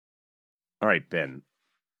All right, Ben,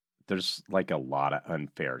 there's like a lot of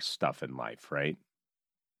unfair stuff in life, right?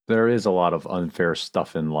 There is a lot of unfair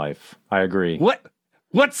stuff in life. I agree.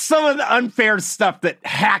 What's some of the unfair stuff that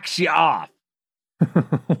hacks you off?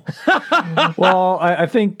 Well, I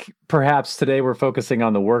think perhaps today we're focusing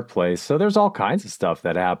on the workplace. So there's all kinds of stuff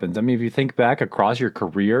that happens. I mean, if you think back across your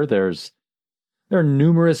career, there are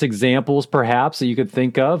numerous examples perhaps that you could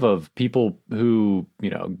think of people who,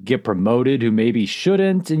 get promoted who maybe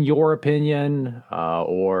shouldn't, in your opinion,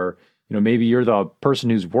 or, maybe you're the person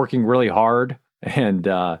who's working really hard and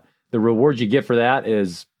the reward you get for that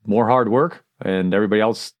is more hard work and everybody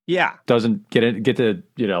else doesn't get to,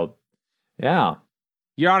 yeah.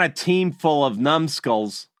 You're on a team full of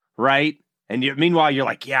numbskulls, right? And meanwhile, you're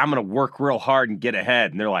like, yeah, I'm going to work real hard and get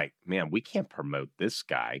ahead. And they're like, man, we can't promote this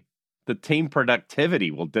guy. The team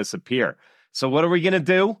productivity will disappear. So what are we going to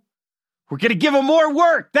do? We're going to give him more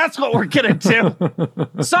work. That's what we're going to do.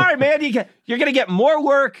 Sorry, man. You're going to get more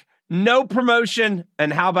work, no promotion,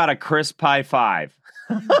 and how about a crisp high five?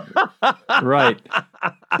 Right.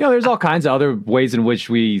 There's all kinds of other ways in which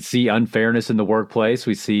we see unfairness in the workplace.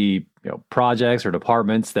 We see, projects or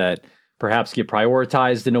departments that perhaps get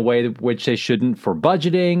prioritized in a way which they shouldn't for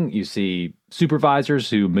budgeting. You see supervisors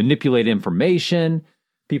who manipulate information,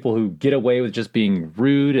 people who get away with just being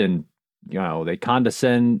rude and, they're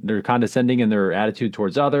condescending in their attitude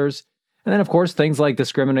towards others. And then, of course, things like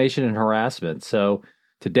discrimination and harassment. So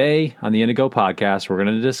today on the Indigo Podcast, we're going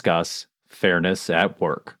to discuss fairness at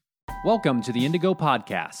work. Welcome to the Indigo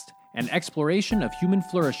Podcast, an exploration of human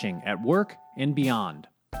flourishing at work and beyond.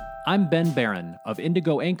 I'm Ben Barron of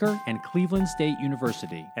Indigo Anchor and Cleveland State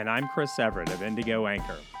University. And I'm Chris Everett of Indigo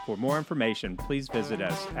Anchor. For more information, please visit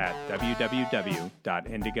us at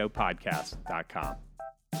www.indigopodcast.com.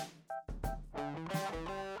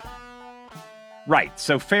 Right.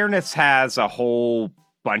 So fairness has a whole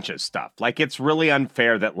bunch of stuff. Like, it's really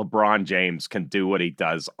unfair that LeBron James can do what he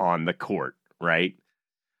does on the court, right?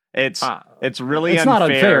 It's really unfair. Not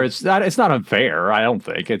unfair. It's not unfair, I don't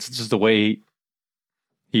think. It's just the way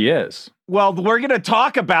he is. Well, we're going to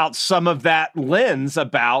talk about some of that lens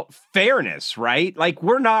about fairness, right? Like,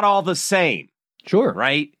 we're not all the same. Sure.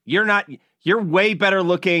 Right? You're way better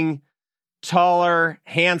looking, taller,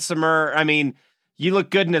 handsomer. I mean, you look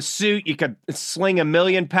good in a suit. You could sling a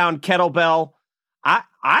 1,000,000-pound kettlebell. I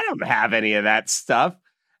don't have any of that stuff.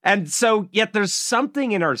 And so, yet there's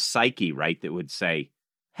something in our psyche, right, that would say,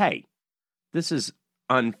 hey, this is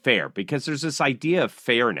unfair, because there's this idea of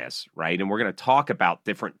fairness, right? And we're going to talk about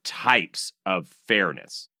different types of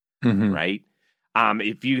fairness, right?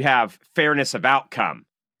 If you have fairness of outcome,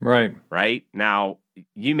 right? Now,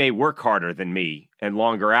 you may work harder than me and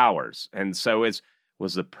longer hours. And so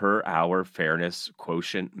was the per hour fairness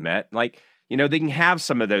quotient met? Like, they can have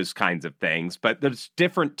some of those kinds of things, but there's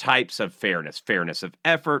different types of fairness of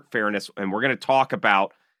effort, fairness. And we're going to talk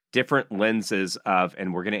about different lenses of, and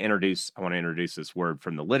I want to introduce this word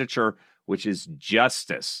from the literature, which is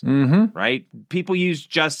justice, right? People use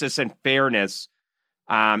justice and fairness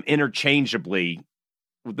interchangeably.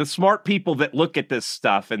 The smart people that look at this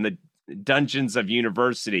stuff in the dungeons of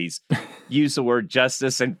universities use the word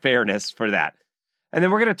justice and fairness for that. And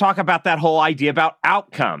then we're going to talk about that whole idea about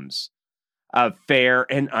outcomes of fair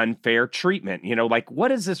and unfair treatment. Like, what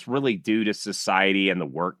does this really do to society and the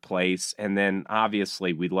workplace? And then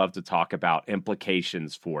obviously we'd love to talk about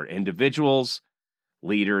implications for individuals,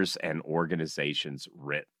 leaders, and organizations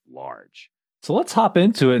writ large. So let's hop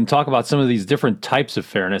into it and talk about some of these different types of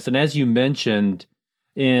fairness. And as you mentioned,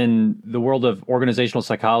 in the world of organizational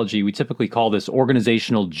psychology, we typically call this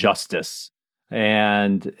organizational justice.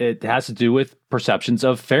 And it has to do with perceptions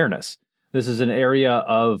of fairness. This is an area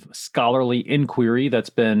of scholarly inquiry that's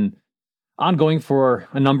been ongoing for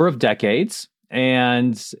a number of decades.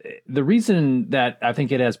 And the reason that I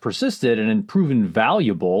think it has persisted and proven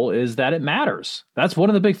valuable is that it matters. That's one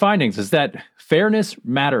of the big findings, is that fairness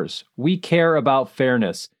matters. We care about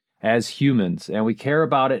fairness as humans, and we care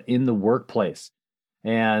about it in the workplace.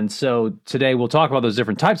 And so today we'll talk about those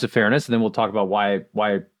different types of fairness, and then we'll talk about why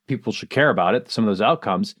people should care about it, some of those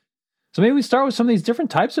outcomes. So maybe we start with some of these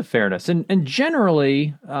different types of fairness. And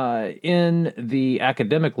generally, in the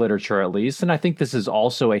academic literature at least, and I think this is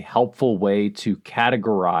also a helpful way to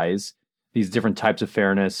categorize these different types of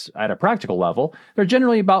fairness at a practical level, there are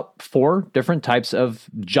generally about 4 different types of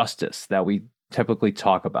justice that we typically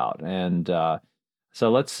talk about. And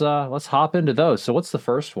so let's hop into those. So what's the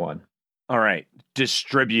first one? All right.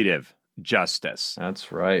 Distributive justice.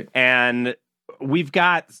 That's right. And we've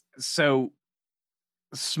got, so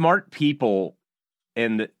smart people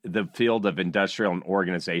in the field of industrial and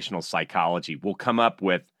organizational psychology will come up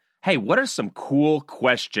with, hey, what are some cool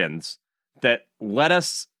questions that let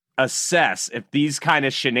us assess if these kind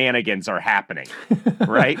of shenanigans are happening,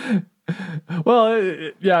 right? Well,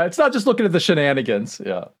 yeah, it's not just looking at the shenanigans.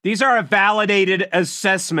 Yeah. These are a validated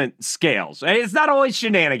assessment scales. It's not always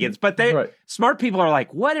shenanigans, but smart people are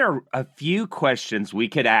like, what are a few questions we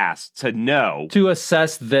could ask to know? To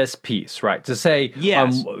assess this piece, right? To say,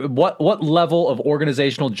 yes. What level of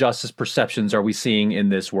organizational justice perceptions are we seeing in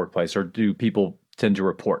this workplace, or do people tend to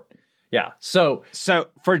report? Yeah. So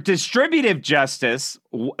for distributive justice,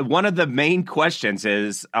 one of the main questions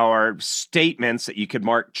are statements that you could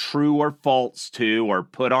mark true or false to, or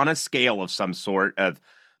put on a scale of some sort of,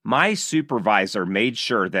 my supervisor made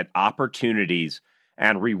sure that opportunities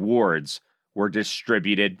and rewards were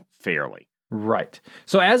distributed fairly. Right.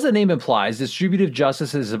 So as the name implies, distributive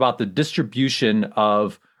justice is about the distribution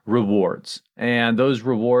of rewards. And those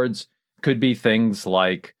rewards could be things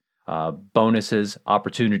like bonuses,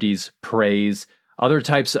 opportunities, praise, other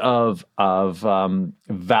types of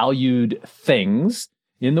valued things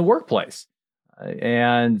in the workplace.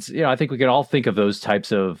 And, I think we can all think of those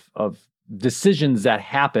types of decisions that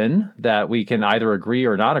happen that we can either agree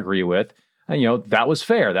or not agree with. And, that was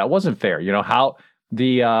fair. That wasn't fair. How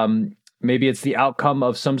the maybe it's the outcome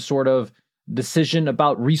of some sort of decision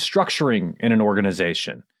about restructuring in an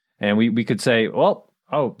organization. And we could say, well,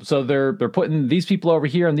 so they're putting these people over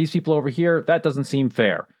here and these people over here. That doesn't seem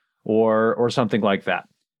fair, or something like that.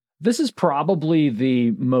 This is probably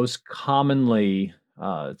the most commonly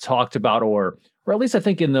talked about, or at least I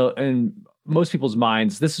think in most people's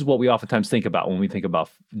minds, this is what we oftentimes think about when we think about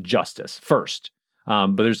justice first.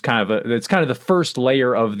 But there's it's kind of the first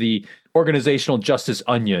layer of the organizational justice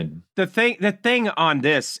onion. The thing on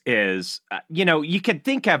this is, you could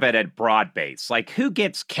think of it at broad base, like who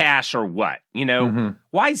gets cash or what,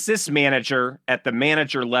 Why is this manager at the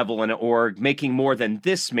manager level in an org making more than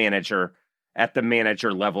this manager at the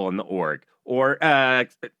manager level in the org? Or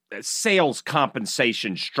sales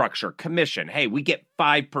compensation structure, commission. Hey, we get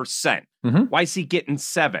 5%. Why is he getting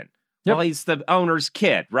 7%? Yep. Well, he's the owner's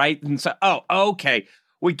kid, right? And so, okay,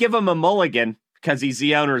 we give him a mulligan because he's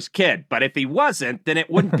the owner's kid. But if he wasn't, then it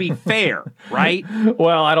wouldn't be fair, right?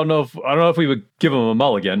 Well, I don't know if we would give him a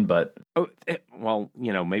mulligan, but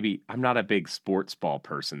maybe I'm not a big sports ball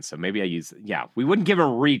person, so maybe we wouldn't give him a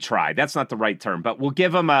retry. That's not the right term, but we'll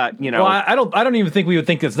give him a. Well, I don't even think we would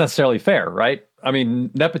think it's necessarily fair, right? I mean,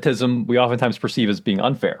 nepotism we oftentimes perceive as being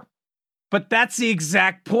unfair. But that's the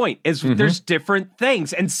exact point, is there's different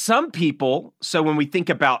things. And some people, so when we think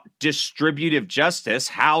about distributive justice,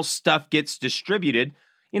 how stuff gets distributed,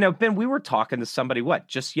 Ben, we were talking to somebody,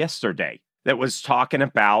 just yesterday, that was talking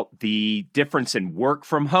about the difference in work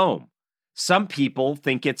from home. Some people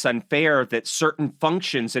think it's unfair that certain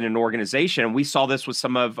functions in an organization, and we saw this with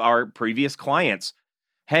some of our previous clients,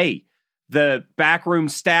 hey, the backroom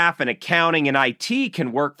staff and accounting and IT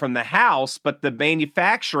can work from the house, but the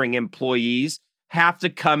manufacturing employees have to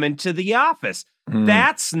come into the office.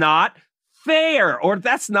 That's not fair, or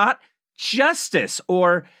that's not justice.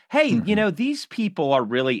 Or, hey, these people are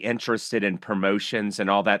really interested in promotions and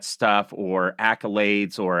all that stuff, or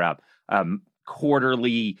accolades, or a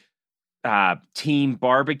quarterly team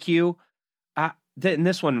barbecue. And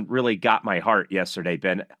this one really got my heart yesterday,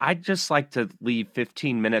 Ben. I'd just like to leave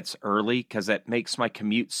 15 minutes early because it makes my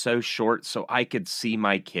commute so short so I could see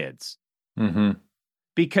my kids.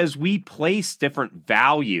 Because we place different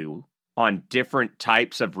value on different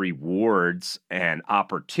types of rewards and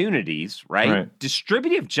opportunities, right?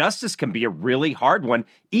 Distributive justice can be a really hard one,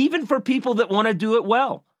 even for people that want to do it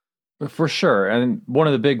well. For sure. And one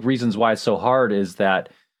of the big reasons why it's so hard is that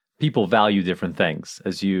people value different things,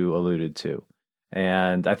 as you alluded to.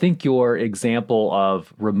 And I think your example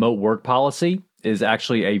of remote work policy is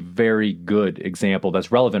actually a very good example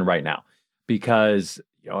that's relevant right now, because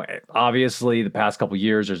obviously the past couple of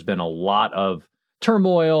years there's been a lot of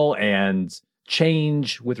turmoil and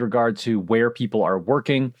change with regard to where people are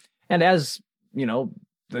working. And as in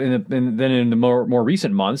the more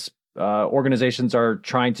recent months, organizations are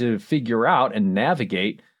trying to figure out and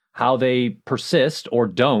navigate how they persist or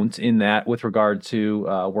don't in that with regard to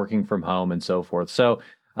working from home and so forth. So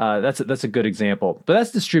that's a good example. But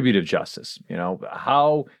that's distributive justice.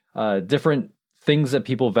 How different things that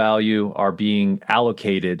people value are being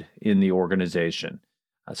allocated in the organization.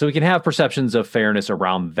 So we can have perceptions of fairness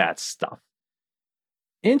around that stuff.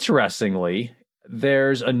 Interestingly,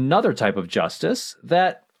 there's another type of justice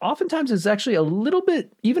that oftentimes is actually a little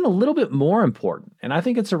bit more important. And I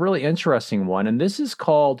think it's a really interesting one. And this is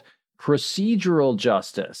called procedural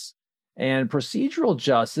justice. And procedural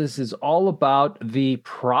justice is all about the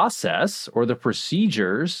process or the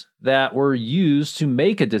procedures that were used to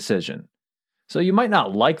make a decision. So you might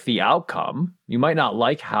not like the outcome. You might not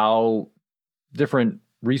like how different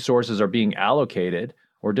resources are being allocated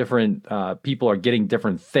or different people are getting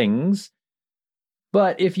different things.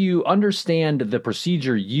 But if you understand the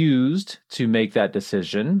procedure used to make that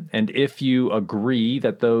decision, and if you agree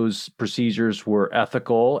that those procedures were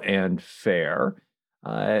ethical and fair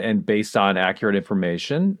and based on accurate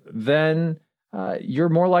information, then you're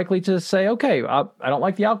more likely to say, okay, I don't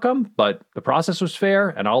like the outcome, but the process was fair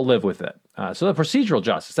and I'll live with it. So the procedural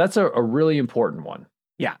justice, that's a really important one.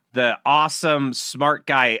 Yeah, the awesome smart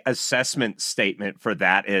guy assessment statement for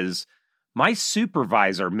that is, my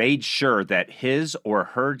supervisor made sure that his or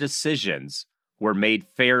her decisions were made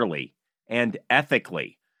fairly and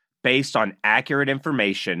ethically based on accurate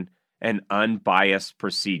information and unbiased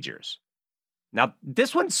procedures. Now,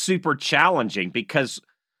 this one's super challenging because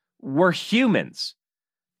we're humans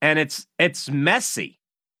and it's messy,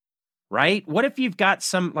 right? What if you've got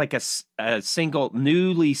some like a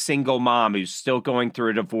newly single mom who's still going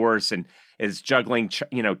through a divorce and is juggling,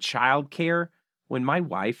 childcare? When my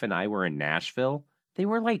wife and I were in Nashville, they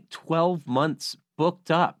were like 12 months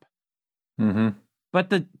booked up. Mm-hmm. But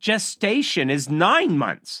the gestation is 9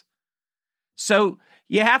 months. So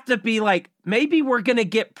you have to be like, maybe we're going to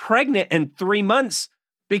get pregnant in 3 months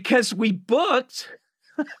because we booked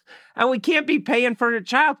and we can't be paying for the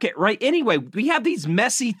childcare, right? Anyway, we have these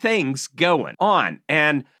messy things going on,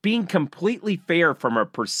 and being completely fair from a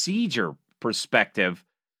procedure perspective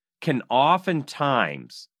can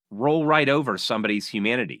oftentimes roll right over somebody's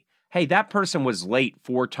humanity. Hey, that person was late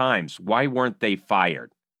 4 times. Why weren't they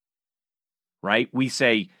fired? Right? We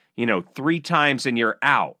say, 3 times and you're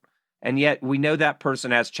out. And yet we know that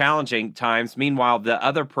person has challenging times. Meanwhile, the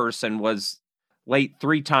other person was late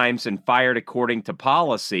 3 times and fired according to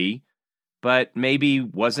policy, but maybe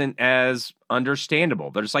wasn't as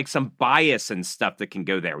understandable. There's like some bias and stuff that can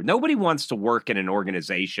go there. Nobody wants to work in an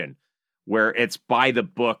organization where it's by the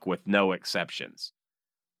book with no exceptions.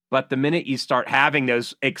 But the minute you start having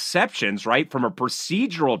those exceptions, right, from a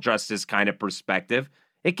procedural justice kind of perspective,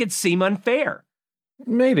 it could seem unfair.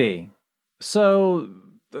 Maybe. So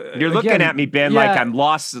you're looking at me, Ben, like I'm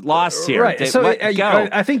lost here. Right. So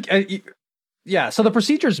I think, so the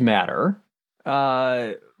procedures matter.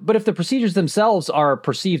 But if the procedures themselves are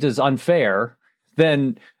perceived as unfair,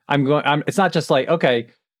 then it's not just like, okay,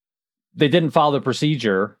 they didn't follow the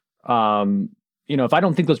procedure. If I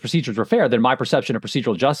don't think those procedures were fair, then my perception of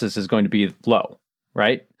procedural justice is going to be low,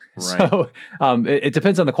 right? So it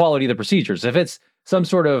depends on the quality of the procedures. If it's some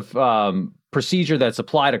sort of procedure that's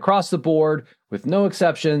applied across the board with no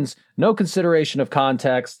exceptions, no consideration of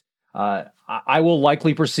context, I will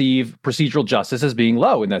likely perceive procedural justice as being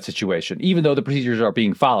low in that situation, even though the procedures are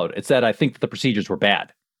being followed. It's that I think that the procedures were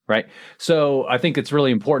bad, right? So I think it's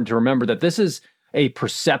really important to remember that this is a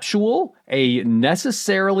perceptual, a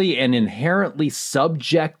necessarily and inherently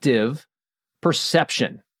subjective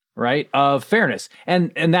perception, right, of fairness.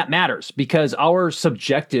 And that matters because our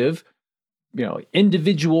subjective,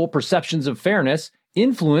 individual perceptions of fairness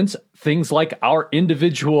influence things like our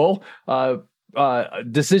individual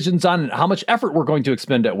decisions on how much effort we're going to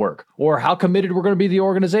expend at work, or how committed we're going to be to the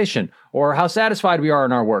organization, or how satisfied we are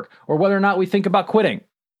in our work, or whether or not we think about quitting.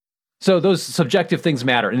 So those subjective things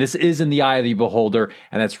matter, and this is in the eye of the beholder,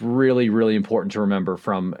 and that's really, really important to remember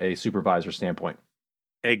from a supervisor standpoint.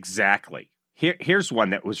 Exactly. Here's one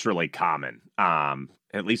that was really common,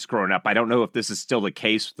 at least growing up. I don't know if this is still the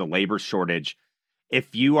case with the labor shortage.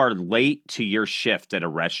 If you are late to your shift at a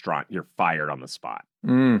restaurant, you're fired on the spot.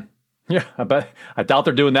 Yeah, I doubt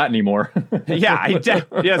they're doing that anymore.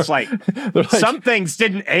 It's like some things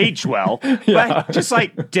didn't age well, but just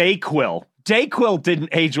like Dayquil. Dayquil didn't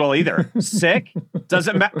age well either. Sick?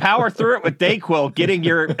 Doesn't power through it with Dayquil, getting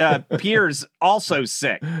your peers also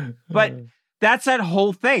sick. But that's that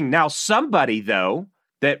whole thing. Now, somebody, though,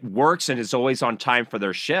 that works and is always on time for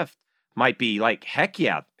their shift might be like, heck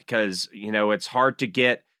yeah, because, it's hard to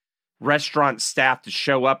get restaurant staff to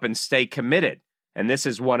show up and stay committed. And this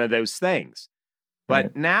is one of those things.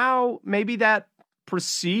 But now maybe that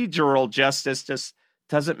procedural justice just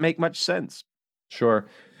doesn't make much sense. Sure.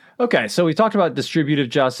 Okay, so we talked about distributive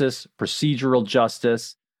justice, procedural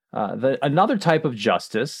justice. Another type of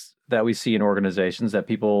justice that we see in organizations that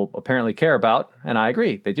people apparently care about, and I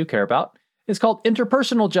agree, they do care about, is called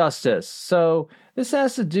interpersonal justice. So this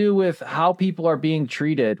has to do with how people are being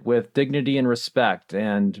treated with dignity and respect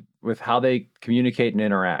and with how they communicate and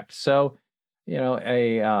interact. So,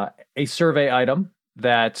 a survey item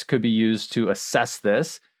that could be used to assess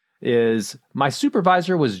this is, my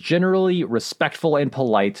supervisor was generally respectful and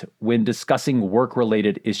polite when discussing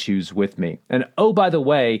work-related issues with me. And oh, by the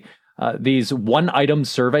way, these one-item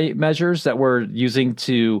survey measures that we're using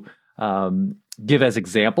to give as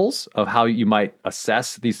examples of how you might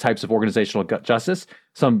assess these types of organizational justice.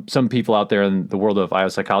 Some people out there in the world of IO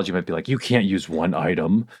psychology might be like, you can't use one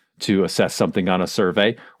item to assess something on a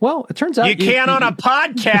survey. Well, it turns out you can't on a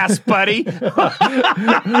podcast, buddy.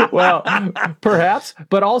 Well, perhaps,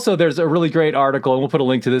 but also there's a really great article, and we'll put a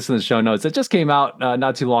link to this in the show notes. It just came out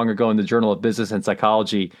not too long ago in the Journal of Business and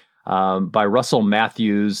Psychology by Russell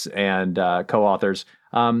Matthews and co-authors.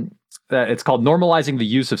 It's called Normalizing the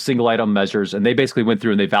Use of Single Item Measures, and they basically went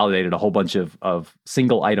through and they validated a whole bunch of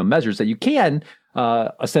single item measures that you can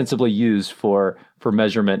ostensibly use for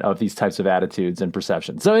measurement of these types of attitudes and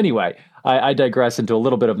perceptions. So anyway, I digress into a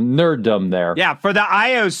little bit of nerddom there. Yeah, for the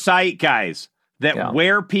IO site guys that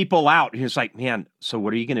wear people out, it's like, man, so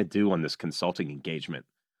what are you going to do on this consulting engagement?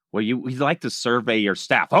 Well, we'd like to survey your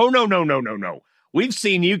staff. Oh, no. We've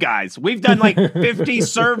seen you guys. We've done like 50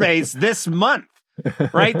 surveys this month.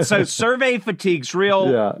 Right, so survey fatigue's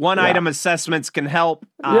real. One-item assessments can help.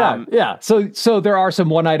 So there are some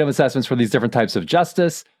one-item assessments for these different types of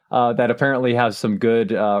justice that apparently have some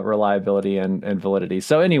good reliability and validity.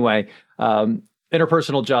 So anyway,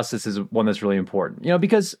 interpersonal justice is one that's really important.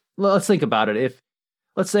 Because let's think about it. If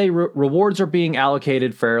let's say rewards are being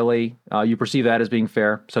allocated fairly, you perceive that as being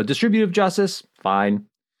fair. So distributive justice, fine.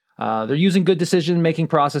 They're using good decision-making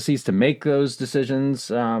processes to make those decisions.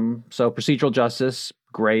 So procedural justice,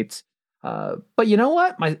 great. But you know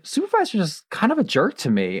what? My supervisor is just kind of a jerk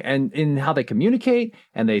to me and in how they communicate,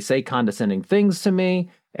 and they say condescending things to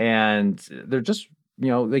me, and they're just,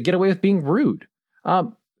 they get away with being rude.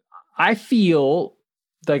 I feel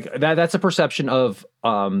like that's a perception of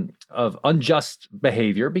unjust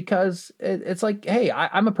behavior because it's like, hey,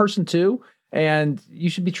 I'm a person too, and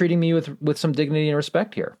you should be treating me with some dignity and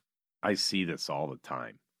respect here. I see this all the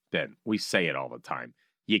time, Ben. We say it all the time.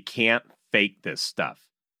 You can't fake this stuff.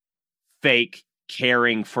 Fake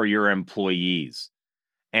caring for your employees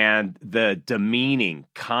and the demeaning,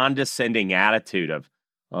 condescending attitude of,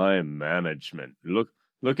 I'm management. Look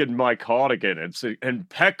at my cardigan. It's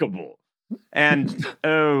impeccable. And,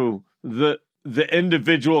 oh, the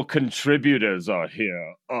individual contributors are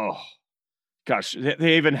here. Oh, gosh,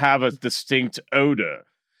 they even have a distinct odor.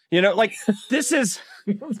 Like this is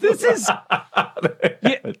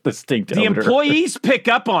distinct. The employees pick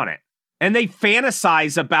up on it and they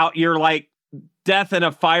fantasize about your death in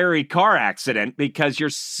a fiery car accident because you're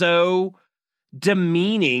so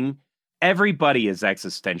demeaning. Everybody is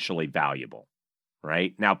existentially valuable,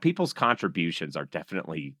 right? Now, people's contributions are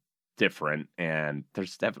definitely different, and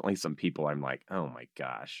there's definitely some people I'm like, oh my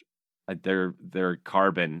gosh, their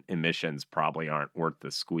carbon emissions probably aren't worth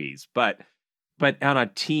the squeeze, but on a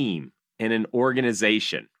team, in an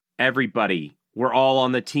organization, we're all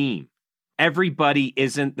on the team. Everybody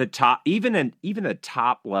isn't the top, even a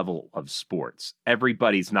top level of sports.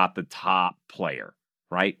 Everybody's not the top player,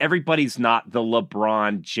 right? Everybody's not the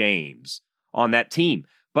LeBron James on that team.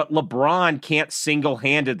 But LeBron can't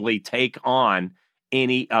single-handedly take on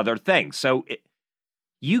any other thing. So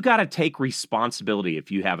you got to take responsibility if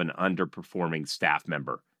you have an underperforming staff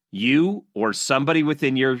member. You or somebody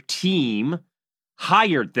within your team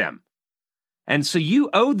hired them. And so you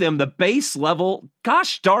owe them the base level,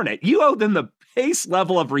 gosh darn it, you owe them the base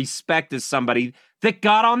level of respect as somebody that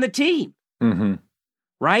got on the team. Mm-hmm.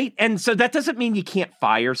 Right? And so that doesn't mean you can't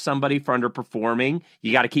fire somebody for underperforming.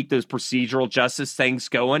 You got to keep those procedural justice things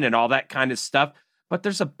going and all that kind of stuff. But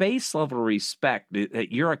there's a base level of respect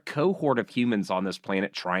that you're a cohort of humans on this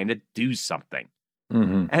planet trying to do something.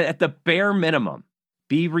 Mm-hmm. And at the bare minimum,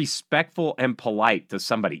 be respectful and polite to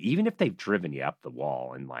somebody, even if they've driven you up the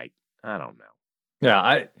wall and I don't know.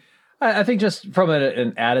 Yeah, I think just from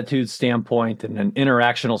an attitude standpoint and an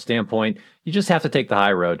interactional standpoint, you just have to take the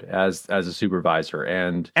high road as a supervisor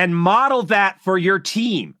and model that for your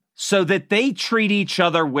team so that they treat each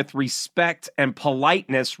other with respect and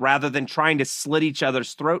politeness rather than trying to slit each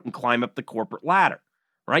other's throat and climb up the corporate ladder,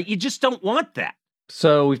 right? You just don't want that.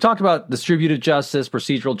 So we've talked about distributive justice,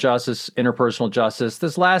 procedural justice, interpersonal justice.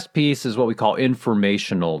 This last piece is what we call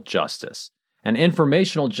informational justice. And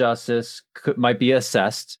informational justice might be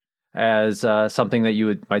assessed as something that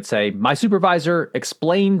you might say, my supervisor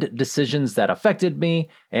explained decisions that affected me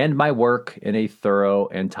and my work in a thorough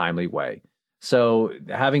and timely way. So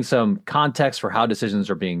having some context for how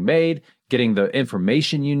decisions are being made, getting the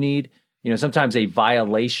information you need. Sometimes a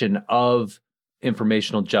violation of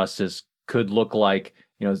informational justice could look like,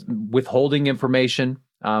 withholding information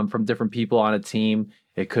from different people on a team.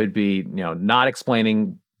 It could be, not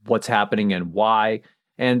explaining what's happening and why.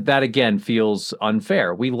 And that, again, feels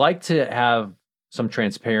unfair. We like to have some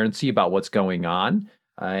transparency about what's going on.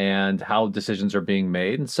 and how decisions are being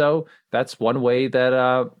made. And so that's one way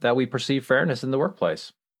that we perceive fairness in the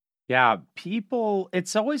workplace. Yeah, people,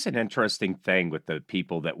 it's always an interesting thing with the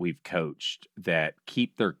people that we've coached that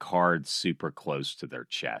keep their cards super close to their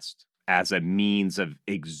chest as a means of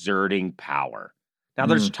exerting power. Now,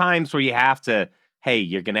 there's times where you have to, hey,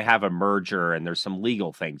 you're going to have a merger and there's some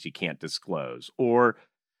legal things you can't disclose. Or,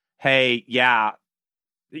 hey, yeah,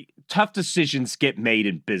 tough decisions get made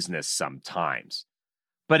in business sometimes.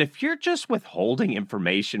 But if you're just withholding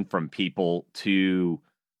information from people to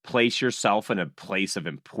place yourself in a place of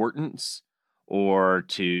importance or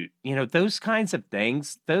to, those kinds of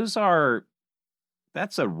things, that's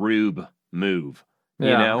a rube move,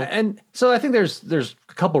 And so I think there's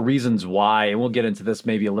a couple reasons why, and we'll get into this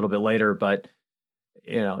maybe a little bit later, but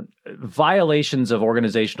violations of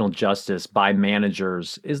organizational justice by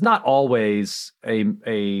managers is not always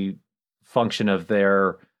a function of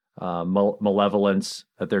their malevolence,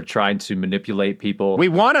 that they're trying to manipulate people. We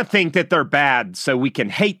want to think that they're bad so we can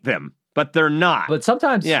hate them, but they're not. But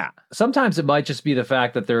sometimes it might just be the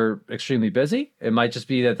fact that they're extremely busy. It might just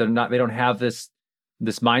be that they don't have this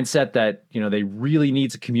mindset that, they really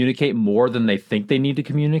need to communicate more than they think they need to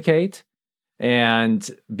communicate. And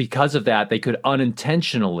because of that, they could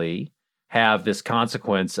unintentionally have this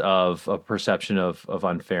consequence of a perception of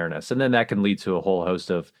unfairness. And then that can lead to a whole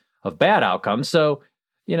host of bad outcomes. So,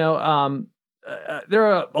 there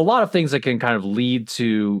are a lot of things that can kind of lead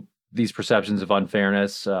to these perceptions of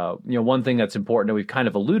unfairness. One thing that's important, and we've kind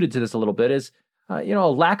of alluded to this a little bit, is, a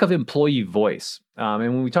lack of employee voice. And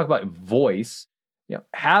when we talk about voice,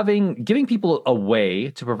 giving people a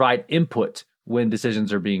way to provide input when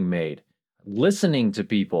decisions are being made, listening to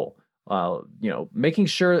people, making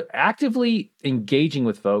sure, actively engaging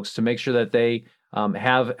with folks to make sure that they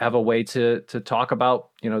have a way to talk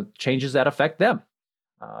about, changes that affect them.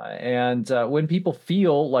 And when people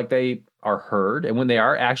feel like they are heard, and when they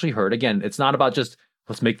are actually heard, again, it's not about just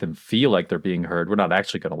let's make them feel like they're being heard. We're not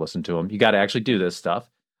actually going to listen to them. You got to actually do this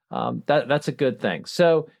stuff. That's a good thing.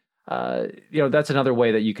 So, that's another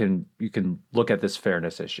way that you can look at this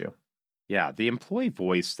fairness issue. Yeah, the employee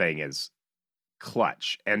voice thing is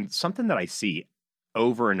clutch, and something that I see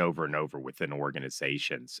over and over and over within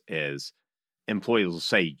organizations is employees will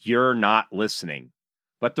say, "You're not listening."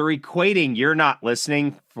 But they're equating you're not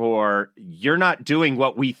listening for you're not doing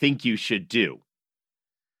what we think you should do,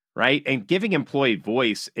 right? And giving employee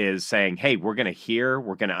voice is saying, hey, we're going to hear,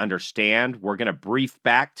 we're going to understand, we're going to brief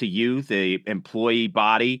back to you, the employee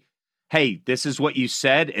body. Hey, this is what you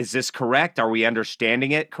said. Is this correct? Are we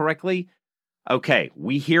understanding it correctly? Okay,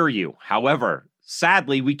 we hear you. However,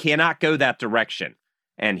 sadly, we cannot go that direction.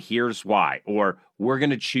 And here's why. Or we're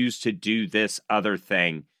going to choose to do this other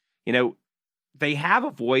thing. They have a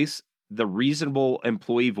voice. The reasonable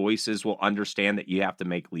employee voices will understand that you have to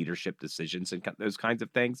make leadership decisions and those kinds of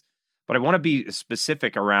things. But I want to be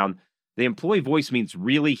specific around the employee voice means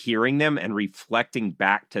really hearing them and reflecting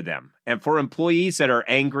back to them. And for employees that are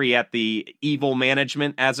angry at the evil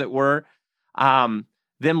management, as it were, them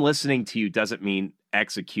listening to you doesn't mean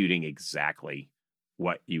executing exactly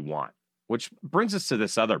what you want. Which brings us to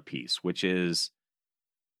this other piece, which is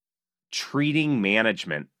treating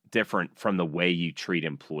management different from the way you treat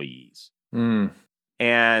employees. And,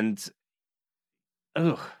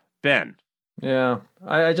 Ben. Yeah,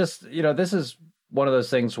 I just, this is one of those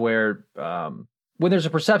things where when there's a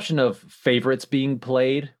perception of favorites being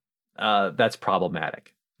played, that's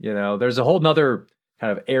problematic. There's a whole nother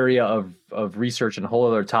kind of area of research and a whole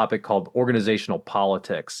other topic called organizational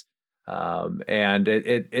politics. And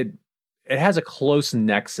it has a close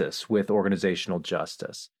nexus with organizational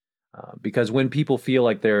justice. Because when people feel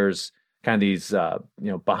like there's kind of these,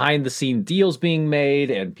 behind the scene deals being made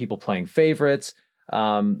and people playing favorites,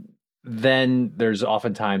 then there's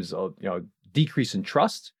oftentimes a decrease in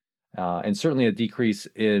trust and certainly a decrease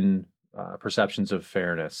in perceptions of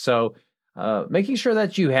fairness. So making sure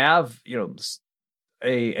that you have,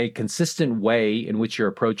 a consistent way in which you're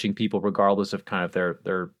approaching people, regardless of kind of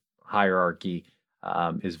their hierarchy,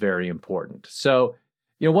 is very important. So,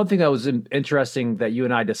 one thing that was interesting that you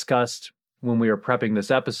and I discussed when we were prepping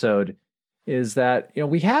this episode is that,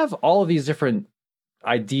 we have all of these different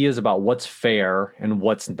ideas about what's fair and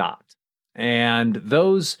what's not. And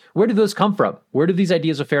where do those come from? Where do these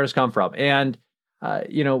ideas of fairness come from? And,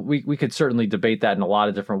 we could certainly debate that in a lot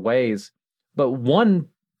of different ways. But one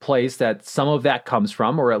place that some of that comes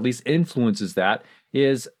from, or at least influences that,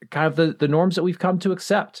 is kind of the norms that we've come to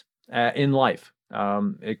accept in life.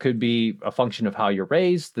 It could be a function of how you're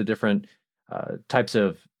raised, the different types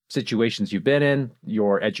of situations you've been in,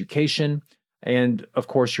 your education, and of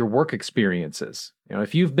course your work experiences.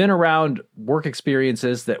 If you've been around work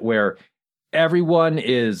experiences where everyone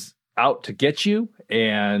is out to get you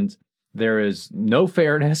and there is no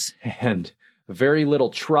fairness and very little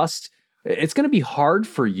trust, it's going to be hard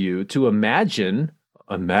for you to imagine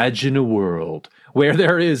a world where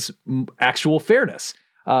there is actual fairness.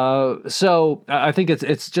 So I think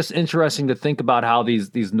it's just interesting to think about how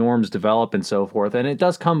these norms develop and so forth, and it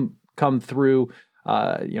does come through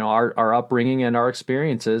our upbringing and our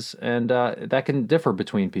experiences, and that can differ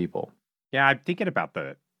between people. Yeah, I'm thinking about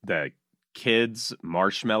the kids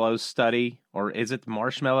marshmallows study, or is it the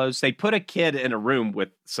marshmallows? They put a kid in a room with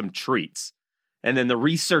some treats, and then the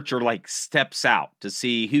researcher steps out to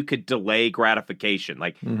see who could delay gratification.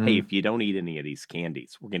 Hey, if you don't eat any of these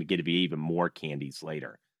candies, we're going to give you even more candies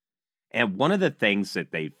later. And one of the things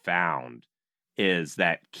that they found is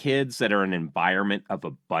that kids that are in an environment of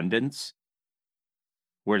abundance,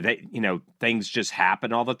 where things just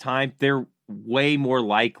happen all the time, they're way more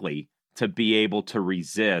likely to be able to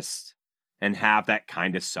resist and have that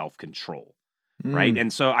kind of self-control, right?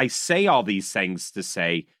 And so I say all these things to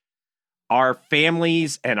say our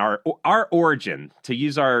families and our origin, to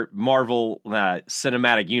use our Marvel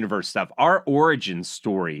Cinematic Universe stuff, our origin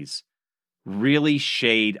stories really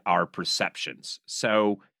shade our perceptions.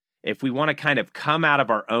 So if we want to kind of come out of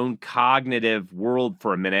our own cognitive world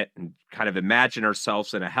for a minute and kind of imagine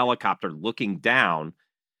ourselves in a helicopter looking down,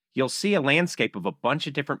 you'll see a landscape of a bunch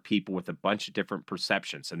of different people with a bunch of different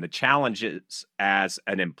perceptions. And the challenge is, as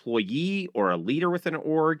an employee or a leader within an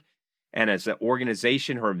org, and as an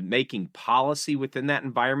organization who are making policy within that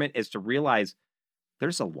environment, is to realize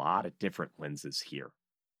there's a lot of different lenses here.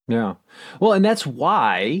 Yeah. Well, and that's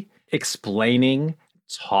why explaining,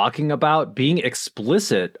 talking about, being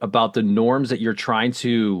explicit about the norms that you're trying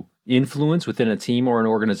to influence within a team or an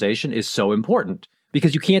organization is so important,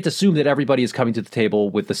 because you can't assume that everybody is coming to the table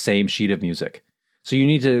with the same sheet of music. So you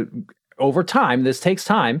need to, over time, this takes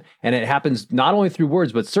time, and it happens not only through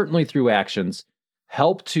words, but certainly through actions,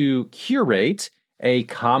 help to curate a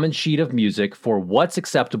common sheet of music for what's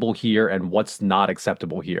acceptable here and what's not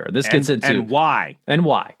acceptable here. This gets into and why. And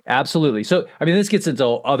why. Absolutely. So, I mean, this gets into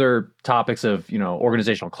other topics of,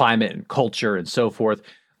 organizational climate and culture and so forth.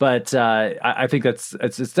 But I think it's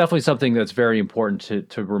definitely something that's very important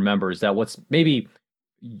to remember, is that what's maybe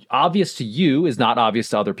obvious to you is not obvious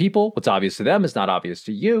to other people. What's obvious to them is not obvious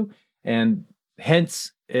to you. And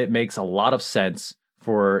hence, it makes a lot of sense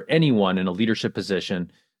for anyone in a leadership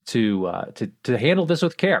position to handle this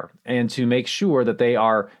with care and to make sure that they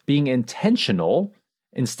are being intentional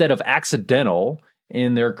instead of accidental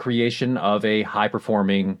in their creation of a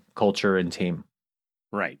high-performing culture and team.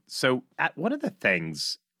 Right. So one of the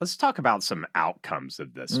things, let's talk about some outcomes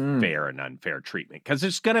of this fair and unfair treatment, because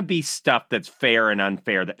there's going to be stuff that's fair and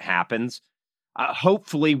unfair that happens.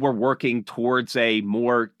 Hopefully, we're working towards a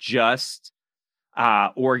more just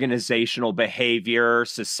organizational behavior,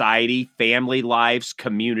 society, family lives,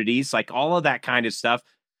 communities, all of that kind of stuff.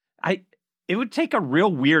 It would take a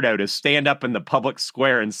real weirdo to stand up in the public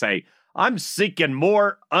square and say, I'm seeking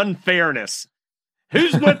more unfairness.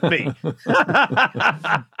 Who's with me?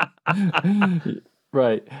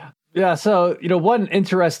 Right. Yeah. So, one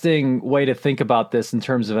interesting way to think about this in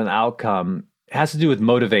terms of an outcome has to do with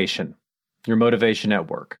motivation, your motivation at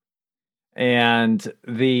work. And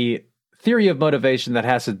the theory of motivation that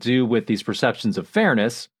has to do with these perceptions of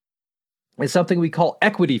fairness is something we call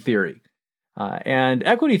equity theory. And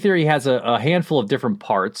equity theory has a handful of different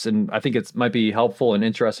parts, and I think it might be helpful and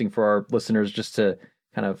interesting for our listeners just to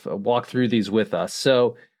kind of walk through these with us.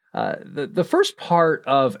 So the first part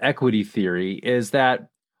of equity theory is that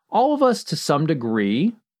all of us, to some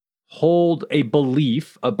degree, hold a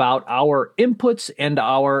belief about our inputs and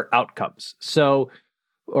our outcomes.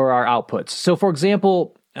 Or our outputs. So, for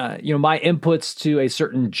example, my inputs to a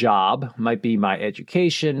certain job might be my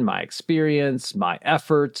education, my experience, my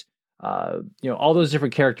effort, all those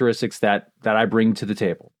different characteristics that I bring to the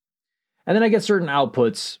table. And then I get certain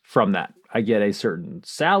outputs from that. I get a certain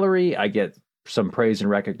salary, I get some praise and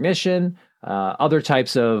recognition, other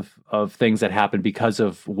types of things that happen because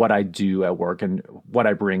of what I do at work and what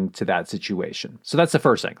I bring to that situation. So that's the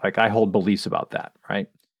first thing. I hold beliefs about that, right?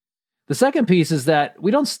 The second piece is that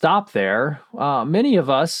we don't stop there. Many of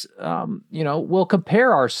us, will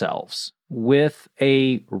compare ourselves with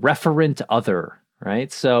a referent other,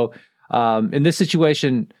 right? So in this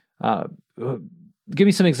situation, give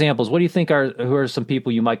me some examples. What do you think who are some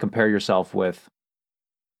people you might compare yourself with?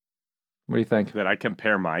 What do you think? That I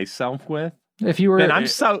compare myself with? If you were, then I'm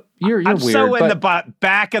so you're I'm weird, so in the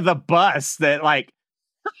back of the bus that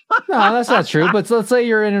No, that's not true. But let's say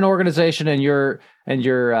you're in an organization and you're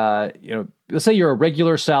let's say you're a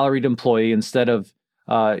regular salaried employee instead of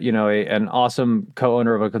an awesome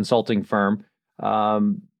co-owner of a consulting firm.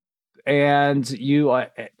 And you,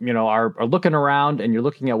 are looking around and you're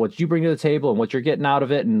looking at what you bring to the table and what you're getting out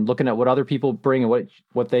of it, and looking at what other people bring and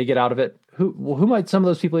what they get out of it. Who might some of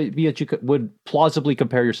those people be that you would plausibly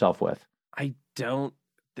compare yourself with? I don't.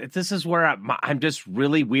 This is where I'm just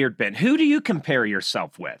really weird, Ben. Who do you compare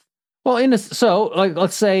yourself with? Well,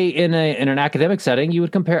 let's say in an academic setting,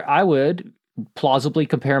 I would plausibly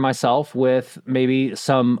compare myself with maybe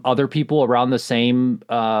some other people around the same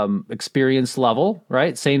experience level,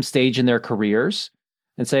 right? Same stage in their careers,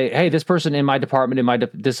 and say, hey, this person in my department, in my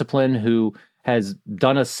discipline, who has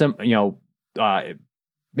done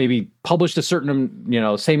maybe published a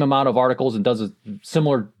certain, same amount of articles and does a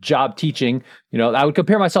similar job teaching, I would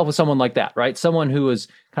compare myself with someone like that, right? Someone who is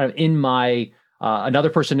kind of in my another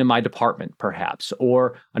person in my department, perhaps,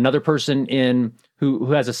 or another person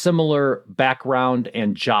who has a similar background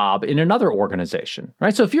and job in another organization,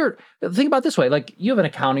 right? So think about it this way, like you have an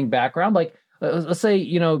accounting background, like let's say,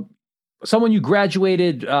 someone you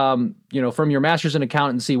graduated, from your master's in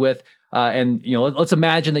accountancy with, and let's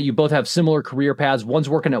imagine that you both have similar career paths. One's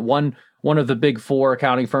working at one of the big four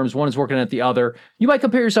accounting firms, one is working at the other. You might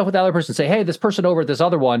compare yourself with the other person and say, hey, this person over at this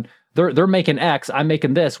other one, they're making X, I'm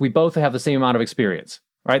making this. We both have the same amount of experience,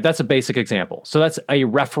 right? That's a basic example. So that's a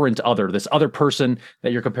referent other, this other person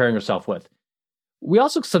that you're comparing yourself with. We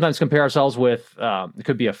also sometimes compare ourselves with, it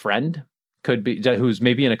could be a friend, could be who's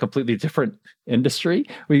maybe in a completely different industry.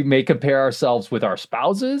 We may compare ourselves with our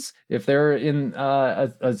spouses if they're in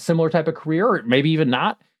a similar type of career, or maybe even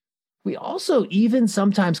not. We also even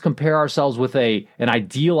sometimes compare ourselves with an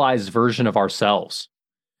idealized version of ourselves.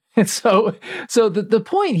 And so the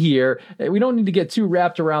point here, we don't need to get too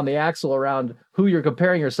wrapped around the axle around who you're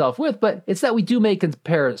comparing yourself with, but it's that we do make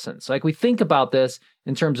comparisons. Like we think about this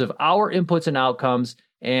in terms of our inputs and outcomes,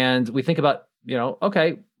 and we think about,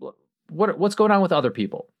 okay, what's going on with other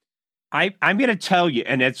people? I'm going to tell you,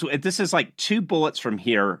 and this is like 2 bullets from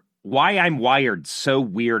here, why I'm wired so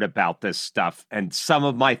weird about this stuff and some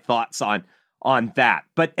of my thoughts on that.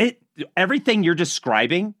 But everything you're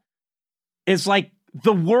describing is like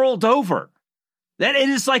the world over. That it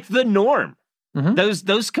is like the norm. Mm-hmm.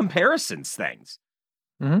 Those comparisons things.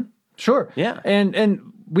 Mm-hmm. Sure. Yeah.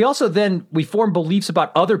 And we also we form beliefs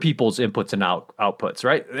about other people's inputs and outputs,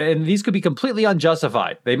 right? And these could be completely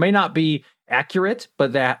unjustified. They may not be accurate,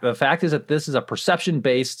 but the fact is that this is a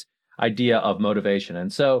perception-based idea of motivation.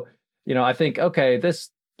 And so, I think, okay, this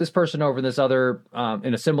person over this other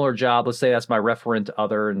in a similar job, let's say that's my referent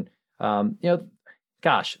other, and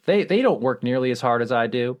gosh, they don't work nearly as hard as I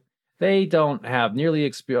do. They don't have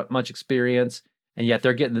nearly much experience, and yet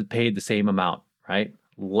they're getting paid the same amount, right?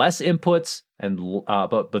 Less inputs and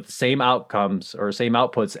but the same outcomes or same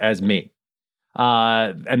outputs as me.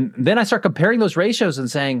 And then I start comparing those ratios and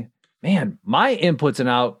saying, man, my inputs and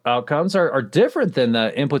outcomes are different than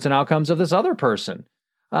the inputs and outcomes of this other person.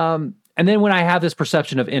 And then when I have this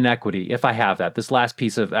perception of inequity, if I have that, this last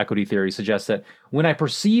piece of equity theory suggests that when I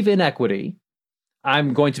perceive inequity,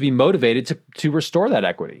 I'm going to be motivated to restore that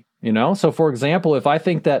equity. So for example, if I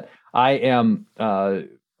think that I am,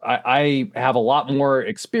 I have a lot more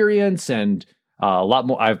experience and a lot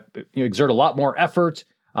more, I've exert a lot more effort,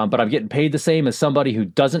 but I'm getting paid the same as somebody who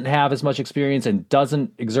doesn't have as much experience and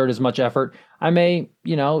doesn't exert as much effort, I may,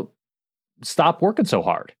 stop working so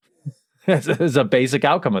hard. As a basic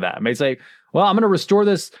outcome of that. I may say, well, I'm going to restore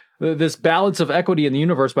this balance of equity in the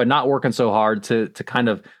universe by not working so hard to kind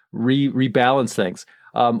of rebalance things.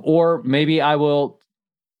 Or maybe I will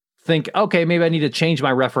think, okay, maybe I need to change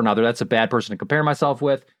my referent other. That's a bad person to compare myself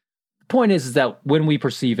with. The point is that when we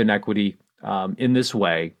perceive inequity in this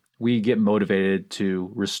way, we get motivated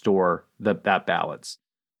to restore that balance.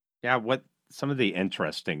 Yeah, what some of the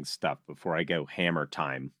interesting stuff before I go hammer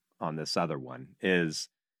time on this other one is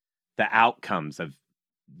the outcomes of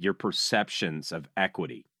your perceptions of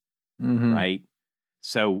equity, right?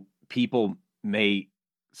 So people may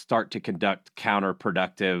start to conduct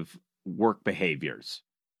counterproductive work behaviors.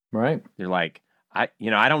 Right. You're like, I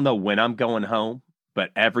don't know when I'm going home, but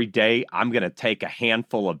every day I'm going to take a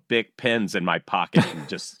handful of big pens in my pocket and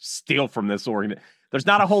just steal from this organization. There's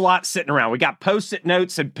not a whole lot sitting around. We got Post-it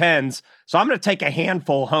notes and pens, so I'm going to take a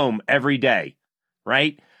handful home every day,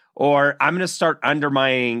 right? Or I'm going to start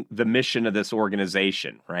undermining the mission of this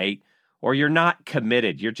organization, right? Or you're not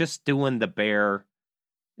committed. You're just doing the bare,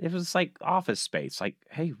 it was like Office Space. Like,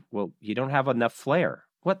 hey, well, you don't have enough flair.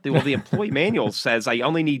 What? Well, the employee manual says I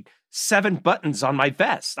only need 7 buttons on my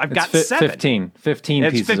vest. I've got 7.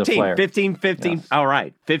 15 pieces of flair. 15. Yes. All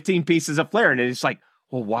right. 15 pieces of flair. And it's like,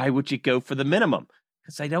 well, why would you go for the minimum?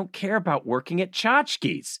 Because I don't care about working at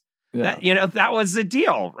tchotchkes. Yeah. That was the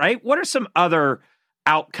deal, right? What are some other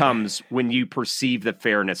outcomes when you perceive that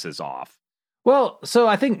fairness is off? Well, so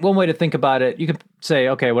I think one way to think about it, you can say,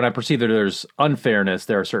 okay, when I perceive that there's unfairness,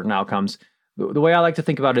 there are certain outcomes. The way I like to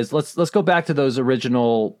think about it is let's go back to those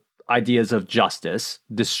original ideas of justice: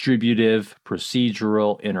 distributive,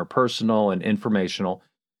 procedural, interpersonal, and informational.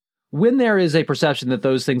 When there is a perception that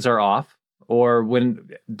those things are off, or when,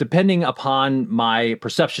 depending upon my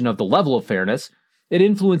perception of the level of fairness, it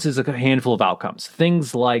influences a handful of outcomes.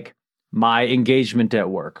 Things like my engagement at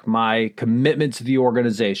work, my commitment to the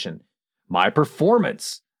organization, my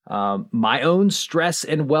performance, my own stress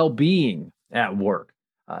and well-being at work.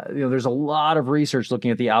 There's a lot of research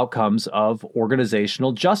looking at the outcomes of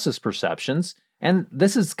organizational justice perceptions. And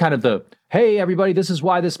this is kind of the, hey, everybody, this is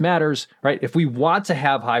why this matters, right? If we want to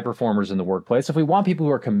have high performers in the workplace, if we want people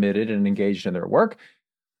who are committed and engaged in their work,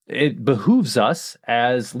 it behooves us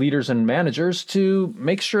as leaders and managers to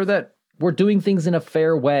make sure that we're doing things in a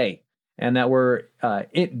fair way and that we're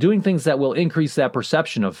doing things that will increase that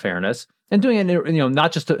perception of fairness, and doing it,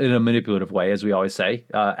 not just in a manipulative way, as we always say,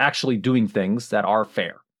 actually doing things that are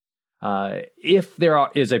fair. If there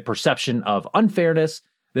is a perception of unfairness,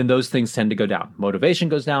 then those things tend to go down. Motivation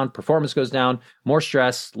goes down, performance goes down, more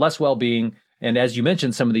stress, less well-being. And as you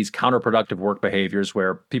mentioned, some of these counterproductive work behaviors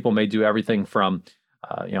where people may do everything from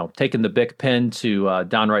taking the Bic pen to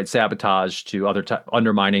downright sabotage to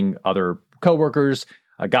undermining other coworkers,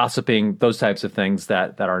 gossiping, those types of things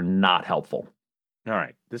that are not helpful. All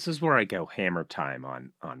right, this is where I go hammer time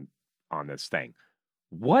on this thing.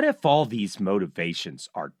 What if all these motivations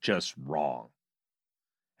are just wrong?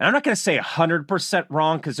 And I'm not going to say 100%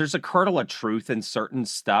 wrong because there's a kernel of truth in certain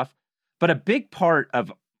stuff, but a big part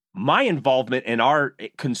of my involvement in our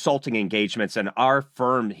consulting engagements and our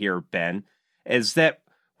firm here, Ben, is that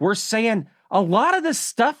we're saying a lot of this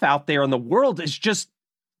stuff out there in the world is just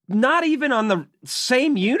not even on the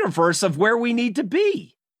same universe of where we need to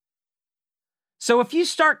be. So if you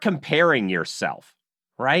start comparing yourself,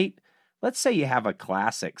 right? Let's say you have a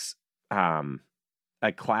classics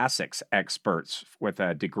experts with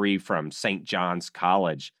a degree from St. John's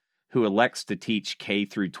College who elects to teach K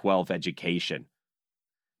through 12 education.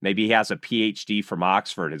 Maybe he has a PhD from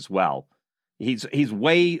Oxford as well. He's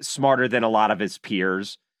way smarter than a lot of his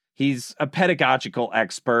peers. He's a pedagogical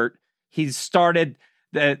expert. He's started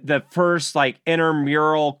the first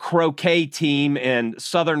intramural croquet team in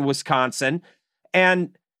southern Wisconsin.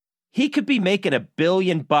 And he could be making $1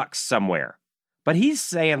 billion somewhere, but he's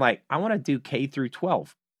saying I want to do K through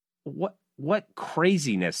 12. What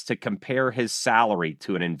craziness to compare his salary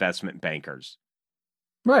to an investment banker's.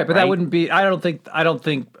 Right, but that wouldn't be. I don't think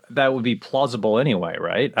that would be plausible anyway,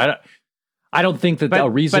 right? I don't think that a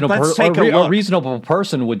reasonable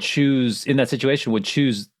person would choose in that situation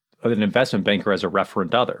an investment banker as a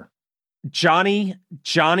referent other. Johnny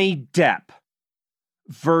Depp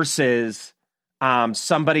versus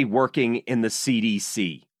somebody working in the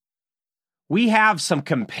CDC. We have some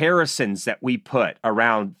comparisons that we put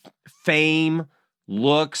around fame,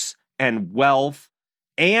 looks, and wealth,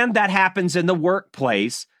 and that happens in the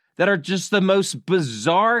workplace, that are just the most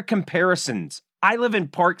bizarre comparisons. I live in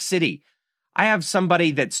Park City. I have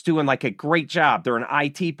somebody that's doing a great job. They're an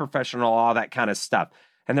IT professional, all that kind of stuff.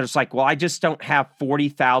 And there's well, I just don't have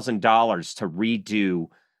 $40,000 to redo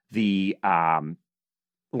the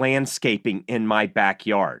landscaping in my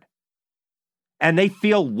backyard. And they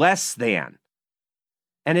feel less than.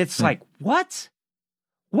 And it's what?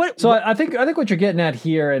 What? So I think what you're getting at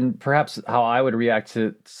here, and perhaps how I would react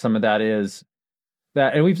to some of that, is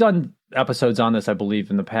that, and we've done episodes on this, I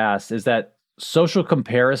believe, in the past, is that social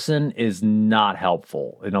comparison is not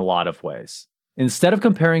helpful in a lot of ways. Instead of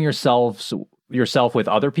comparing yourself with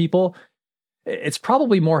other people, it's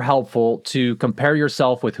probably more helpful to compare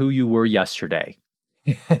yourself with who you were yesterday.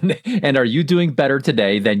 And are you doing better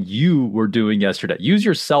today than you were doing yesterday? Use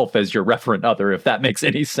yourself as your referent other, if that makes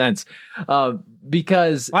any sense.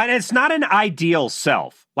 Because and it's not an ideal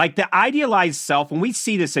self. The idealized self, when we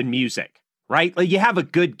see this in music, right? You have a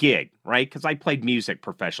good gig, right? Because I played music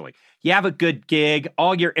professionally. You have a good gig.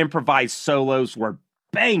 All your improvised solos were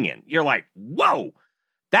banging. You're like, whoa,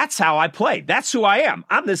 that's how I play. That's who I am.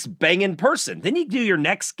 I'm this banging person. Then you do your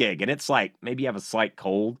next gig, and it's maybe you have a slight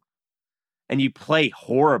cold. And you play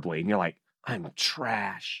horribly, and you're like, I'm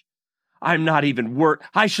trash. I'm not even worth.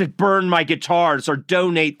 I should burn my guitars or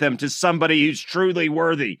donate them to somebody who's truly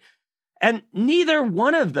worthy. And neither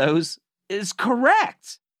one of those is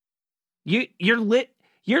correct. Your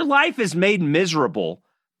life is made miserable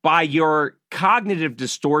by your cognitive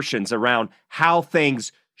distortions around how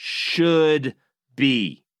things should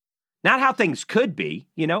be. Not how things could be.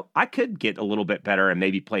 I could get a little bit better and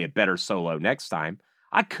maybe play a better solo next time.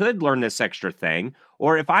 I could learn this extra thing.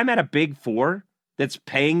 Or if I'm at a big four that's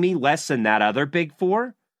paying me less than that other big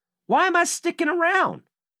four, why am I sticking around?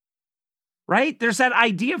 Right? There's that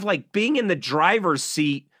idea of like being in the driver's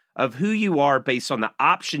seat of who you are based on the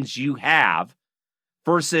options you have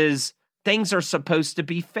versus things are supposed to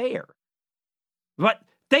be fair. But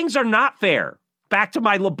things are not fair. Back to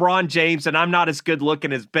my LeBron James, and I'm not as good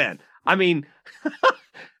looking as Ben. I mean,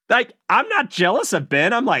 like, I'm not jealous of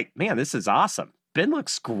Ben. I'm like, man, this is awesome. Ben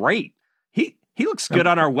looks great. He looks good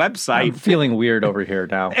on our website. I'm feeling weird over here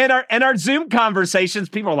now. And our Zoom conversations,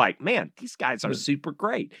 people are like, man, these guys are super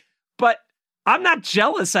great. But I'm not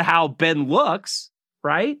jealous of how Ben looks,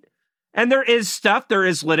 right? And there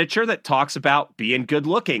is literature that talks about being good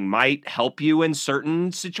looking might help you in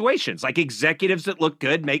certain situations. Like executives that look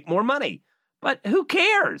good make more money. But who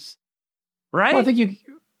cares? Right? Well, I think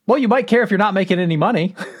you might care if you're not making any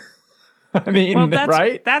money. I mean,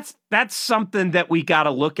 right? That's something that we got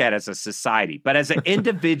to look at as a society, but as an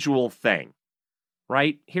individual thing,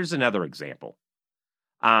 right? Here's another example.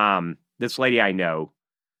 This lady I know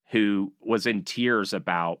who was in tears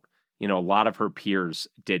about, a lot of her peers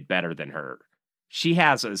did better than her. She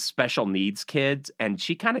has a special needs kids, and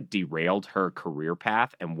she kind of derailed her career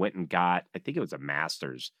path and went and got, I think it was a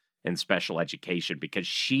master's in special education because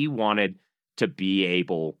she wanted to be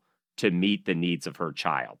able to meet the needs of her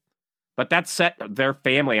child. But that set their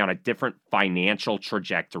family on a different financial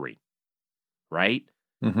trajectory, right?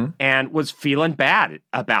 Mm-hmm. And was feeling bad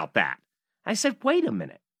about that. I said, wait a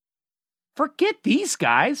minute. Forget these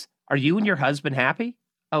guys. Are you and your husband happy?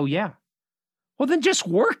 Oh, yeah. Well, then just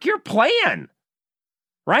work your plan,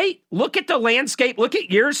 right? Look at the landscape. Look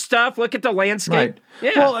at your stuff. Look at the landscape.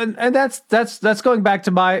 Right. Yeah. Well, and that's going back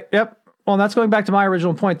to my, Well, that's going back to my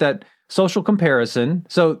original point that social comparison.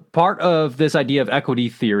 So part of this idea of equity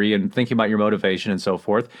theory and thinking about your motivation and so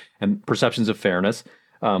forth and perceptions of fairness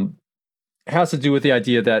has to do with the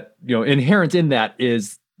idea that, inherent in that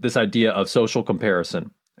is this idea of social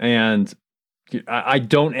comparison. And I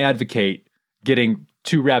don't advocate getting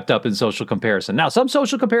too wrapped up in social comparison. Now, some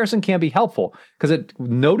social comparison can be helpful because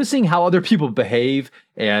noticing how other people behave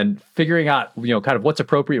and figuring out, kind of what's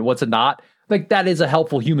appropriate and what's not, like that is a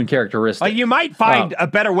helpful human characteristic. You might find a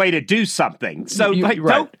better way to do something. So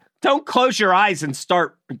right. don't close your eyes and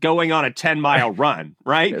start going on a 10-mile run,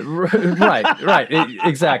 right? Right.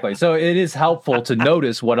 Exactly. So it is helpful to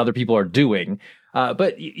notice what other people are doing,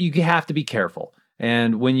 but you have to be careful.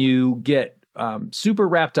 And when you get super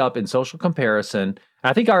wrapped up in social comparison,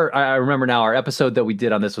 I think I remember now our episode that we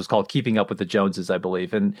did on this was called Keeping Up with the Joneses, I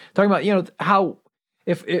believe, and talking about, how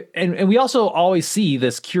and we also always see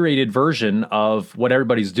this curated version of what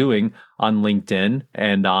everybody's doing on LinkedIn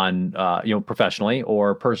and on, professionally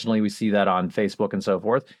or personally, we see that on Facebook and so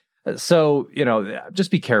forth. So, just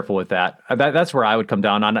be careful with that. That's where I would come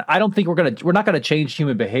down on it. I don't think we're not going to change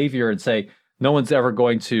human behavior and say, no one's ever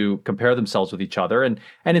going to compare themselves with each other. And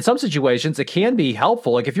in some situations, it can be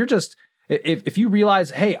helpful. Like if you realize,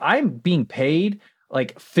 hey, I'm being paid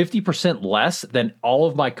like 50% less than all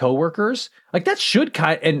of my coworkers, like that should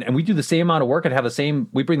and we do the same amount of work and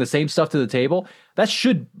we bring the same stuff to the table. That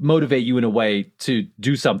should motivate you in a way to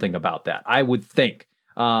do something about that, I would think.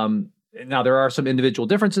 Now there are some individual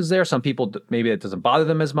differences there. Some people, maybe it doesn't bother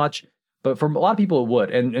them as much. But for a lot of people, it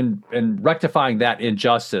would. And rectifying that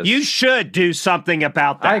injustice. You should do something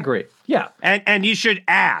about that. I agree. Yeah. And you should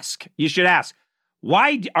ask.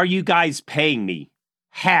 Why are you guys paying me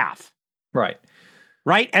half? Right.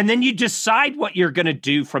 Right? And then you decide what you're going to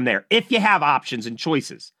do from there, if you have options and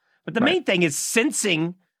choices. But the main thing is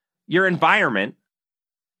sensing your environment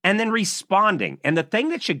and then responding. And the thing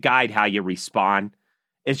that should guide how you respond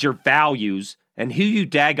is your values and who you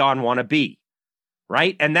daggone want to be.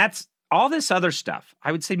 Right? And that's all this other stuff.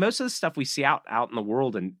 I would say most of the stuff we see out in the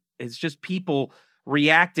world and it's just people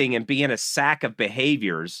reacting and being a sack of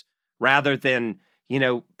behaviors rather than,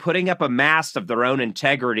 putting up a mast of their own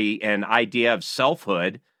integrity and idea of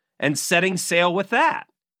selfhood and setting sail with that.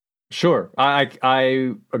 Sure. I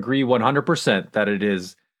agree 100% that it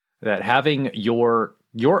is that having your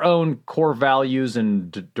own core values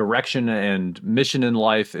and direction and mission in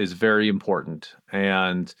life is very important.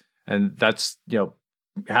 And that's,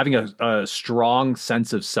 having a strong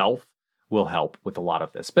sense of self will help with a lot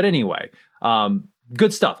of this. But anyway,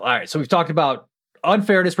 good stuff. All right. So we've talked about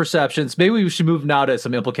unfairness perceptions. Maybe we should move now to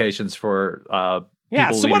some implications for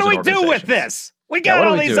people. So what do we do with this? We got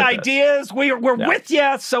all these ideas. We're with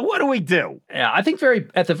you. So what do we do? Yeah, I think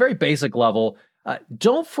at the very basic level,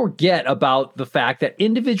 don't forget about the fact that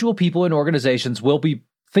individual people in organizations will be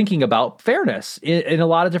thinking about fairness in a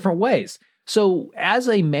lot of different ways. So as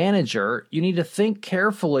a manager, you need to think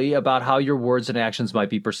carefully about how your words and actions might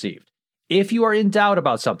be perceived. If you are in doubt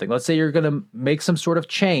about something, let's say you're going to make some sort of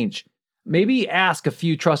change, maybe ask a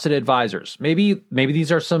few trusted advisors. Maybe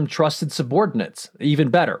these are some trusted subordinates, even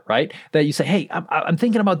better, right? That you say, hey, I'm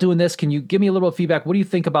thinking about doing this. Can you give me a little feedback? What do you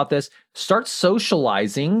think about this? Start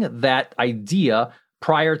socializing that idea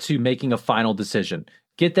prior to making a final decision.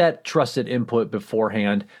 Get that trusted input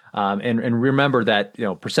beforehand, and remember that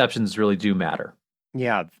perceptions really do matter.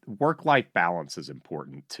 Yeah, work-life balance is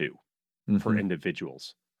important too for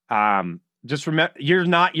individuals. Just remember, you're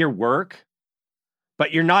not your work,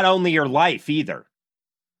 but you're not only your life either,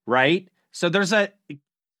 right? So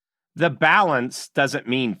the balance doesn't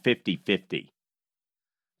mean 50-50.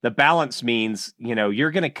 The balance means,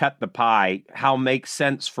 you're going to cut the pie, how makes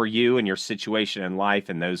sense for you and your situation in life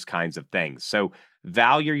and those kinds of things. So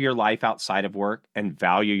value your life outside of work and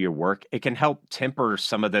value your work. It can help temper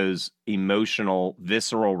some of those emotional,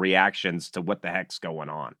 visceral reactions to what the heck's going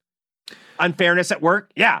on. Unfairness at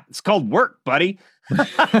work? Yeah, it's called work, buddy.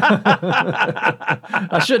 I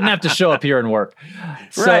shouldn't have to show up here and work.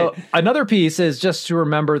 So Another piece is just to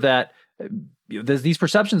remember that these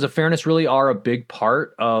perceptions of fairness really are a big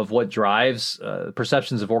part of what drives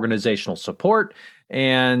perceptions of organizational support.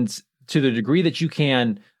 And to the degree that you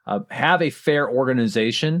can have a fair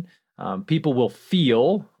organization, people will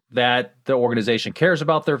feel that the organization cares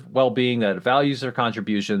about their well-being, that it values their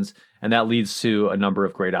contributions, and that leads to a number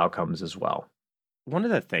of great outcomes as well. One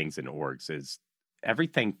of the things in orgs is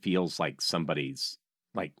everything feels like somebody's,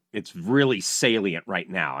 like it's really salient right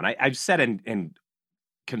now. And I've said in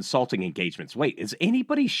consulting engagements, wait, is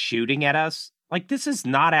anybody shooting at us? Like, this is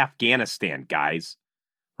not Afghanistan, guys,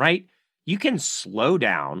 right? You can slow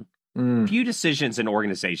down. Few decisions in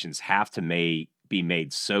organizations have to be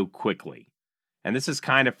made so quickly. And this is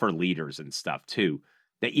kind of for leaders and stuff too,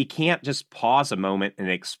 that you can't just pause a moment and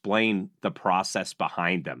explain the process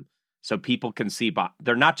behind them. So people can see,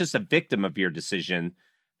 they're not just a victim of your decision.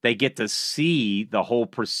 They get to see the whole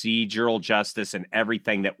procedural justice and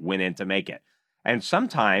everything that went in to make it. And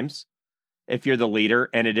sometimes if you're the leader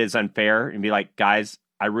and it is unfair, and be like, guys,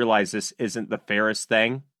 I realize this isn't the fairest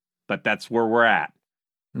thing, but that's where we're at.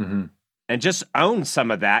 And just own some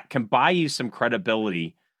of that can buy you some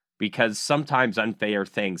credibility, because sometimes unfair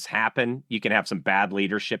things happen. You can have some bad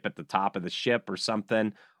leadership at the top of the ship or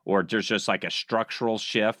something, or there's just like a structural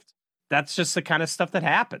shift. That's just the kind of stuff that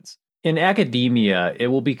happens. In academia,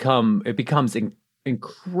 it becomes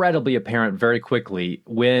incredibly apparent very quickly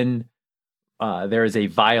when there is a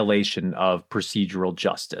violation of procedural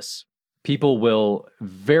justice. People will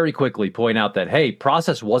very quickly point out that, hey,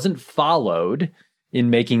 process wasn't followed in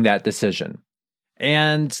making that decision.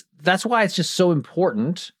 And that's why it's just so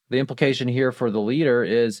important. The implication here for the leader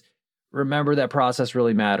is, remember that process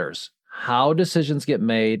really matters. How decisions get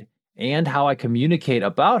made and how I communicate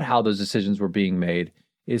about how those decisions were being made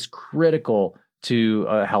is critical to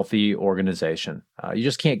a healthy organization. You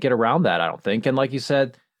just can't get around that, I don't think. And like you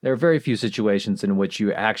said, there are very few situations in which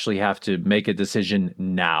you actually have to make a decision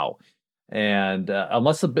now. And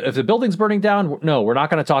if the building's burning down, no, we're not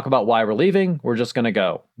going to talk about why we're leaving. We're just going to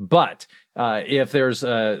go. But if there's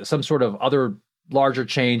some sort of other larger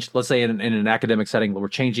change, let's say in an academic setting, we're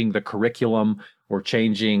changing the curriculum, we're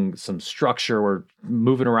changing some structure, we're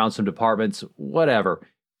moving around some departments, whatever,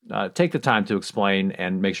 take the time to explain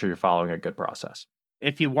and make sure you're following a good process.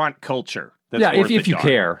 If you want culture. If you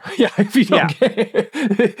care. Yeah, if you don't care.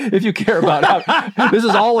 If you care about how, this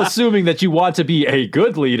is all assuming that you want to be a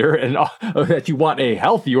good leader and that you want a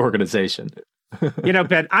healthy organization.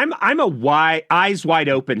 Ben, I'm a eyes wide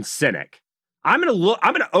open cynic. I'm going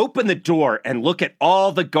to open the door and look at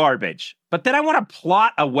all the garbage, but then I want to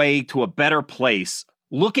plot a way to a better place,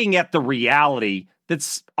 looking at the reality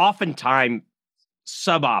that's oftentimes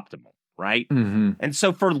suboptimal, right? And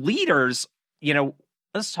so for leaders,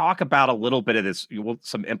 let's talk about a little bit of this,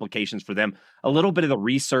 some implications for them, a little bit of the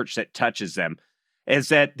research that touches them, is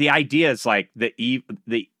that the idea is like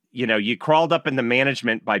you crawled up into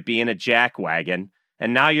management by being a jackwagon,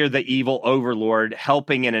 and now you're the evil overlord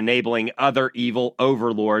helping and enabling other evil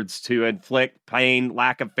overlords to inflict pain,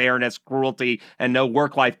 lack of fairness, cruelty, and no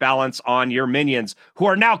work-life balance on your minions, who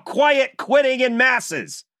are now quiet quitting in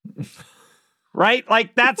masses. Right?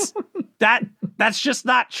 Like that's just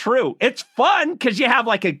not true. It's fun because you have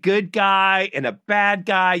like a good guy and a bad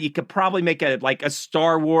guy. You could probably make a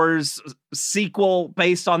Star Wars sequel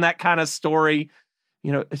based on that kind of story.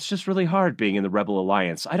 It's just really hard being in the Rebel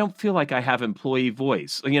Alliance. I don't feel like I have employee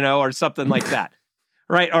voice, or something like that.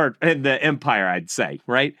 Right? Or in the Empire, I'd say,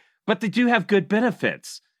 right? But they do have good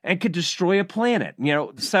benefits. and could destroy a planet.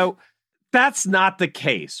 So that's not the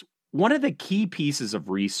case. One of the key pieces of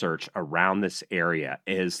research around this area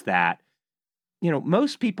is that,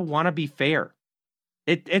 most people want to be fair.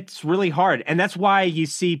 It's really hard. And that's why you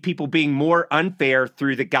see people being more unfair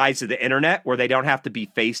through the guise of the internet, where they don't have to be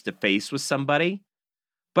face to face with somebody.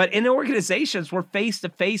 But in organizations, we're face to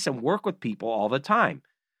face and work with people all the time.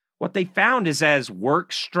 What they found is as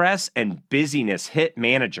work stress and busyness hit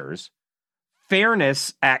managers,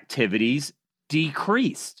 fairness activities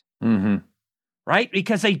decreased. Mm-hmm. Right?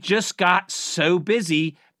 Because they just got so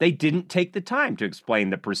busy, they didn't take the time to explain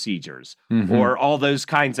the procedures or all those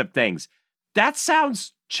kinds of things. That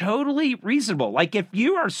sounds totally reasonable. Like if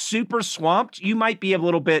you are super swamped, you might be a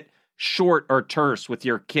little bit short or terse with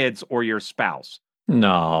your kids or your spouse.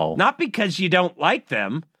 No. Not because you don't like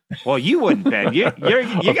them. Well, you wouldn't, Ben. You're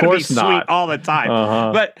going to be sweet all the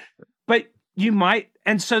time. But you might.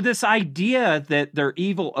 And so this idea that they're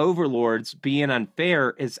evil overlords being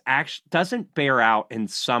unfair is actually doesn't bear out in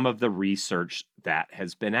some of the research that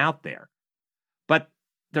has been out there. But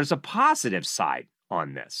there's a positive side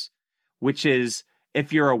on this, which is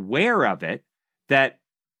if you're aware of it, that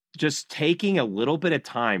just taking a little bit of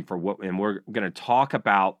time for and we're going to talk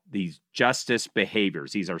about these justice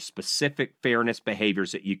behaviors. These are specific fairness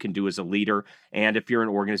behaviors that you can do as a leader. And if you're an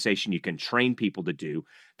organization, you can train people to do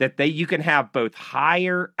that. You can have both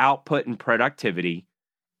higher output and productivity,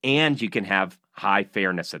 and you can have high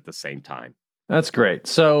fairness at the same time. That's great.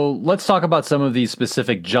 So let's talk about some of these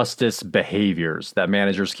specific justice behaviors that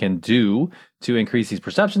managers can do to increase these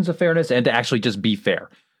perceptions of fairness and to actually just be fair.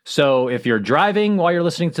 So if you're driving while you're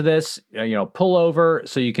listening to this, pull over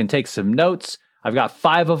so you can take some notes. I've got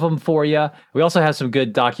 5 of them for you. We also have some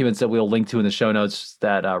good documents that we'll link to in the show notes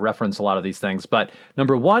that reference a lot of these things. But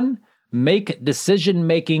number 1, make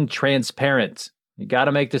decision-making transparent. You got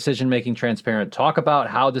to make decision-making transparent. Talk about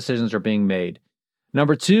how decisions are being made.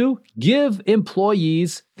 Number 2, give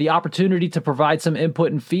employees the opportunity to provide some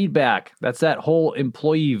input and feedback. That's that whole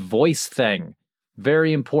employee voice thing.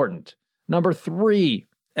 Very important. Number 3,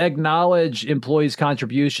 acknowledge employees'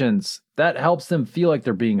 contributions. That helps them feel like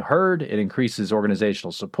they're being heard. It increases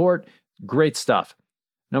organizational support. Great stuff.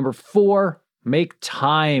 Number 4, make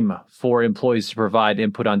time for employees to provide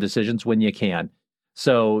input on decisions when you can.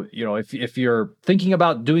 So, if you're thinking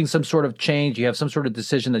about doing some sort of change, you have some sort of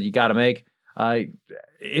decision that you got to make,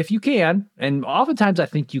 if you can, and oftentimes I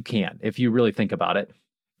think you can, if you really think about it,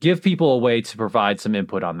 give people a way to provide some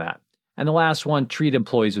input on that. And the last one, treat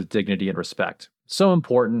employees with dignity and respect. So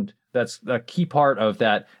important. That's a key part of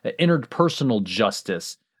that interpersonal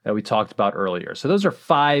justice that we talked about earlier. So those are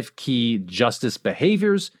 5 key justice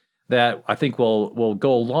behaviors that I think will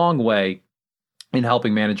go a long way in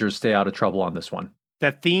helping managers stay out of trouble on this one.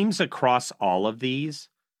 The themes across all of these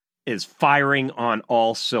is firing on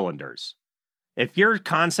all cylinders. If your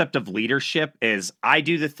concept of leadership is I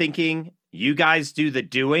do the thinking, you guys do the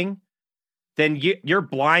doing, then your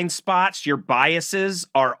blind spots, your biases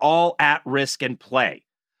are all at risk and play.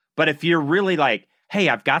 But if you're really like, hey,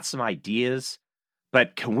 I've got some ideas,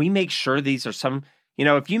 but can we make sure these are some,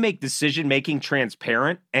 if you make decision-making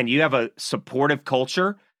transparent and you have a supportive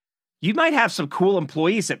culture, you might have some cool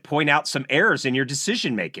employees that point out some errors in your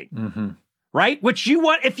decision-making, right? Which you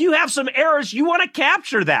want, if you have some errors, you want to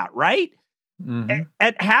capture that, right? And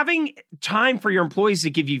having time for your employees to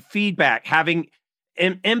give you feedback, having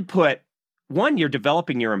input. One, you're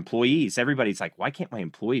developing your employees. Everybody's like, why can't my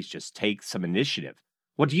employees just take some initiative?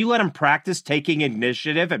 Well, do you let them practice taking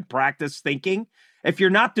initiative and practice thinking? If you're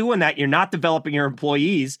not doing that, you're not developing your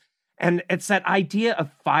employees. And it's that idea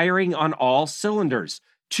of firing on all cylinders.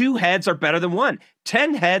 2 heads are better than 1.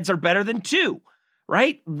 10 heads are better than 2,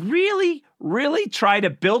 right? Really, really try to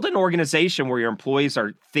build an organization where your employees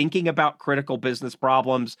are thinking about critical business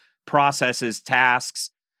problems, processes,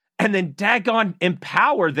 tasks, and then daggone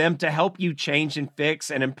empower them to help you change and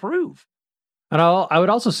fix and improve. And I would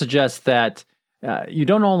also suggest that you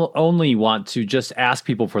don't only want to just ask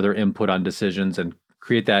people for their input on decisions and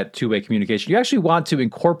create that two-way communication. You actually want to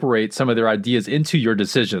incorporate some of their ideas into your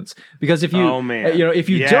decisions. Because if you,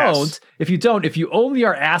 if you only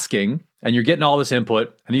are asking and you're getting all this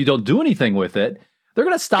input and you don't do anything with it, they're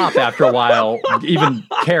going to stop after a while even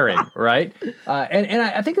caring, right? And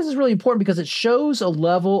I think this is really important because it shows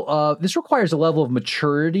this requires a level of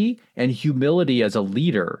maturity and humility as a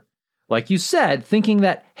leader. Like you said, thinking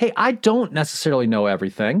that, hey, I don't necessarily know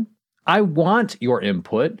everything. I want your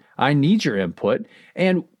input. I need your input.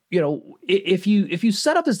 And, if you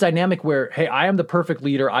set up this dynamic where, hey, I am the perfect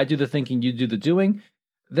leader, I do the thinking, you do the doing,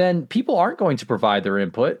 then people aren't going to provide their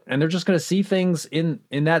input, and they're just going to see things in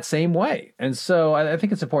that same way. And so I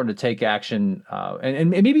think it's important to take action, and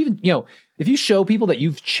maybe even, if you show people that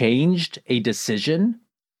you've changed a decision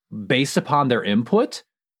based upon their input,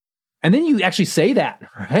 and then you actually say that,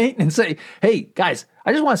 right? And say, hey, guys,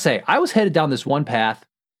 I just want to say, I was headed down this one path.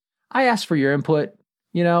 I asked for your input,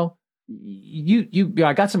 I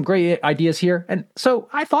got some great ideas here. And so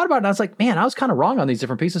I thought about it, and I was like, man, I was kind of wrong on these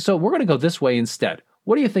different pieces. So we're going to go this way instead.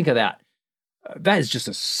 What do you think of that? That is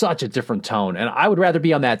just such a different tone. And I would rather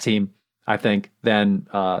be on that team, I think, than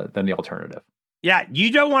the alternative. Yeah,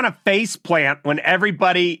 you don't want to face plant when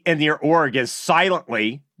everybody in your org is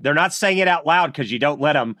silently, they're not saying it out loud because you don't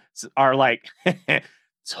let them, are like,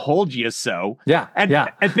 told you so. Yeah. And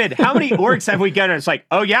Ben, how many orgs have we done? It's like,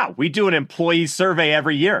 oh yeah, we do an employee survey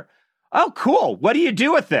every year. Oh, cool. What do you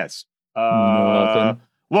do with this? Nothing.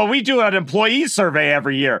 Well, we do an employee survey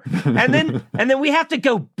every year. And then we have to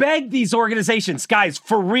go beg these organizations, guys,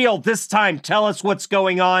 for real, this time, tell us what's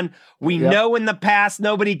going on. We know in the past,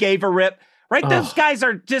 nobody gave a rip. Right? Those guys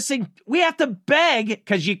are just, we have to beg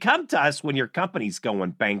because you come to us when your company's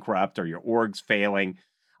going bankrupt or your org's failing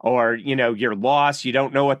or, you're lost, you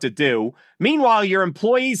don't know what to do. Meanwhile, your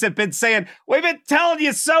employees have been saying, we've been telling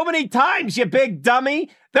you so many times, you big dummy,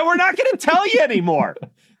 that we're not going to tell you anymore.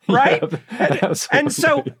 Right? Yeah, and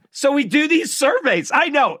so we do these surveys. I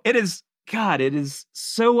know it is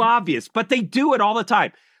so obvious, but they do it all the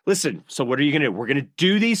time. Listen, so what are you going to do? We're going to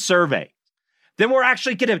do these surveys. Then we're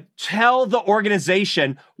actually going to tell the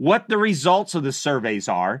organization what the results of the surveys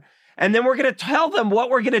are. And then we're going to tell them what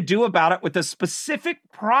we're going to do about it with a specific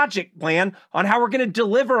project plan on how we're going to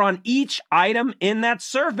deliver on each item in that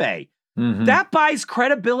survey. Mm-hmm. That buys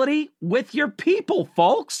credibility with your people,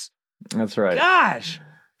 folks. That's right. Gosh.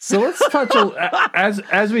 So let's touch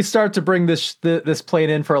as we start to bring this plane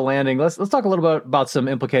in for a landing. Let's talk a little bit about some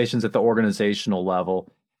implications at the organizational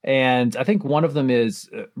level. And I think one of them is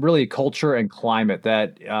really culture and climate,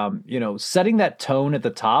 that, setting that tone at the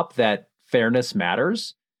top that fairness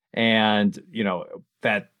matters, and,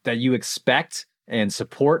 that you expect and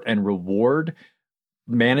support and reward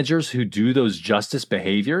managers who do those justice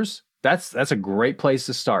behaviors. That's a great place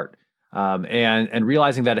to start. And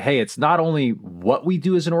realizing that, hey, it's not only what we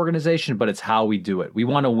do as an organization, but it's how we do it. We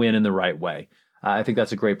want to win in the right way. I think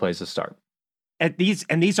that's a great place to start. And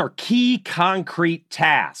these are key concrete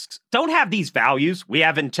tasks. Don't have these values. We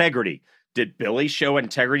have integrity. Did Billy show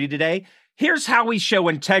integrity today? Here's how we show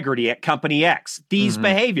integrity at Company X. These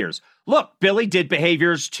behaviors. Look, Billy did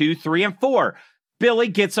behaviors 2, 3, and 4. Billy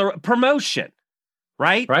gets a promotion,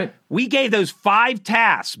 right? Right. We gave those 5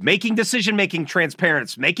 tasks: making decision-making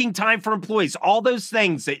transparent, making time for employees, all those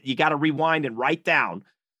things that you got to rewind and write down.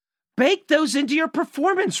 Bake those into your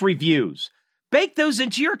performance reviews. Bake those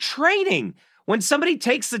into your training. When somebody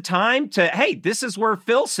takes the time to, hey, this is where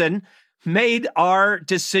Philson made our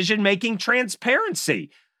decision-making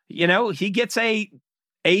transparency. He gets a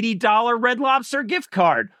 $80 Red Lobster gift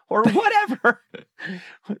card or whatever.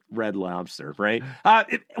 Red Lobster, right?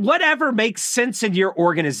 Whatever makes sense in your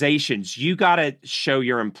organizations, you got to show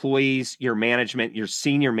your employees, your management, your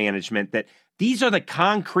senior management that these are the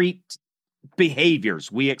concrete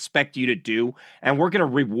behaviors we expect you to do, and we're going to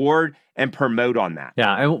reward and promote on that.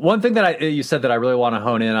 Yeah, and one thing that you said that I really want to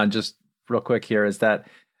hone in on just real quick here is that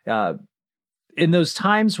in those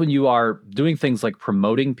times when you are doing things like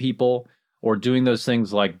promoting people or doing those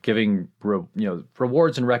things like giving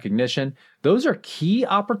rewards and recognition, those are key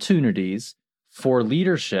opportunities for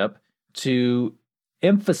leadership to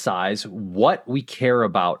emphasize what we care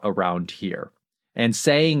about around here and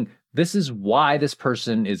saying, this is why this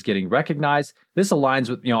person is getting recognized. This aligns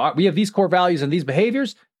with, we have these core values and these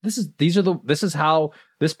behaviors. This is how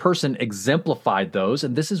this person exemplified those,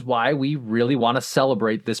 and this is why we really want to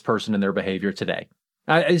celebrate this person and their behavior today.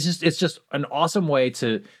 It's just an awesome way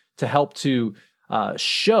to help to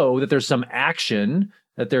show that there's some action,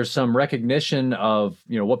 that there's some recognition of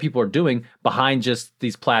what people are doing behind just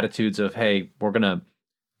these platitudes of, hey, we're gonna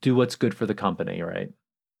do what's good for the company, right?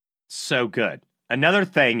 So good. Another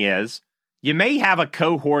thing is, you may have a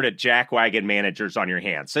cohort of jackwagon managers on your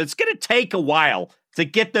hands. So it's going to take a while to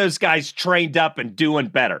get those guys trained up and doing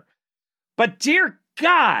better. But dear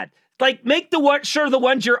God, make sure the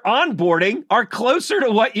ones you're onboarding are closer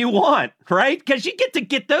to what you want, right? Because you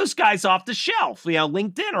get those guys off the shelf,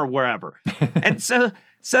 LinkedIn or wherever. And so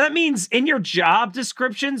that means in your job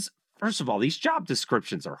descriptions, first of all, these job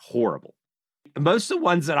descriptions are horrible. Most of the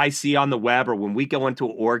ones that I see on the web or when we go into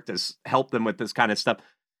an org to help them with this kind of stuff,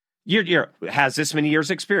 you're has this many years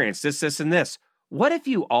experience, this, and this. What if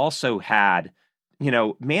you also had,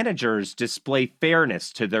 managers display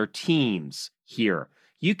fairness to their teams here?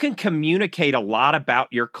 you can communicate a lot about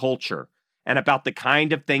your culture and about the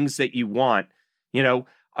kind of things that you want.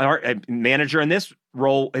 Our manager in this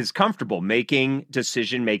role is comfortable making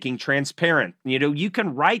decision-making transparent. You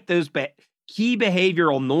can write those key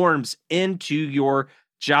behavioral norms into your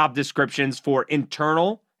job descriptions for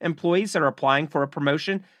internal employees that are applying for a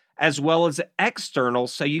promotion, as well as external,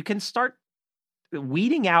 so you can start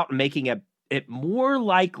weeding out and making it more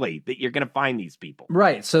likely that you're going to find these people.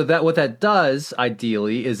 Right. So that what that does,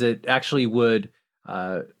 ideally, is it actually would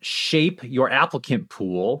shape your applicant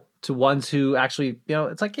pool to ones who actually,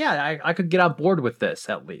 it's like, yeah, I could get on board with this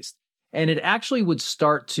at least. And it actually would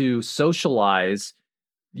start to socialize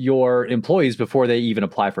your employees before they even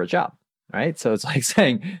apply for a job, right? So it's like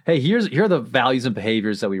saying, hey, here are the values and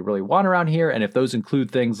behaviors that we really want around here. And if those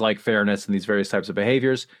include things like fairness and these various types of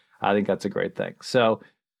behaviors, I think that's a great thing. So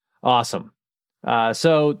awesome.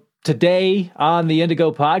 So today on the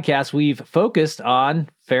Indigo podcast, we've focused on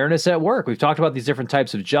fairness at work. We've talked about these different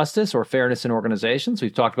types of justice or fairness in organizations.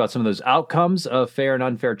 We've talked about some of those outcomes of fair and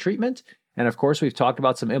unfair treatment. And of course, we've talked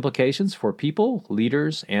about some implications for people,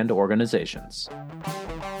 leaders, and organizations.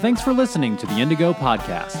 Thanks for listening to the Indigo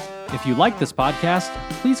podcast. If you like this podcast,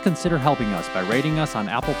 please consider helping us by rating us on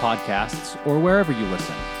Apple Podcasts or wherever you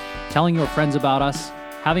listen, telling your friends about us,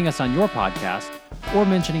 having us on your podcast, or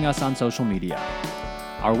mentioning us on social media.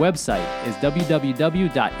 Our website is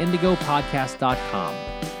www.indigopodcast.com,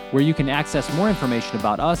 where you can access more information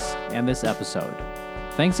about us and this episode.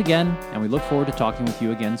 Thanks again, and we look forward to talking with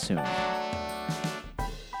you again soon.